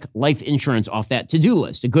satisfying to check life insurance off that to-do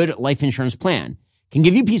list. A good life insurance plan can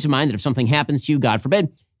give you peace of mind that if something happens to you, God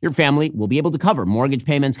forbid, your family will be able to cover mortgage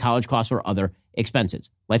payments, college costs, or other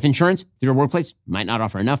expenses. Life insurance through your workplace might not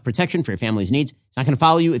offer enough protection for your family's needs. It's not going to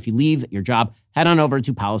follow you if you leave your job. Head on over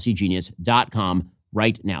to PolicyGenius.com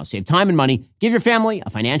right now. Save time and money. Give your family a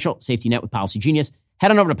financial safety net with Policy Genius. Head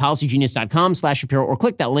on over to PolicyGenius.com/Shapiro or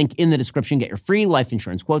click that link in the description. Get your free life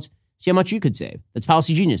insurance quotes. See how much you could save. That's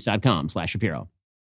PolicyGenius.com/Shapiro.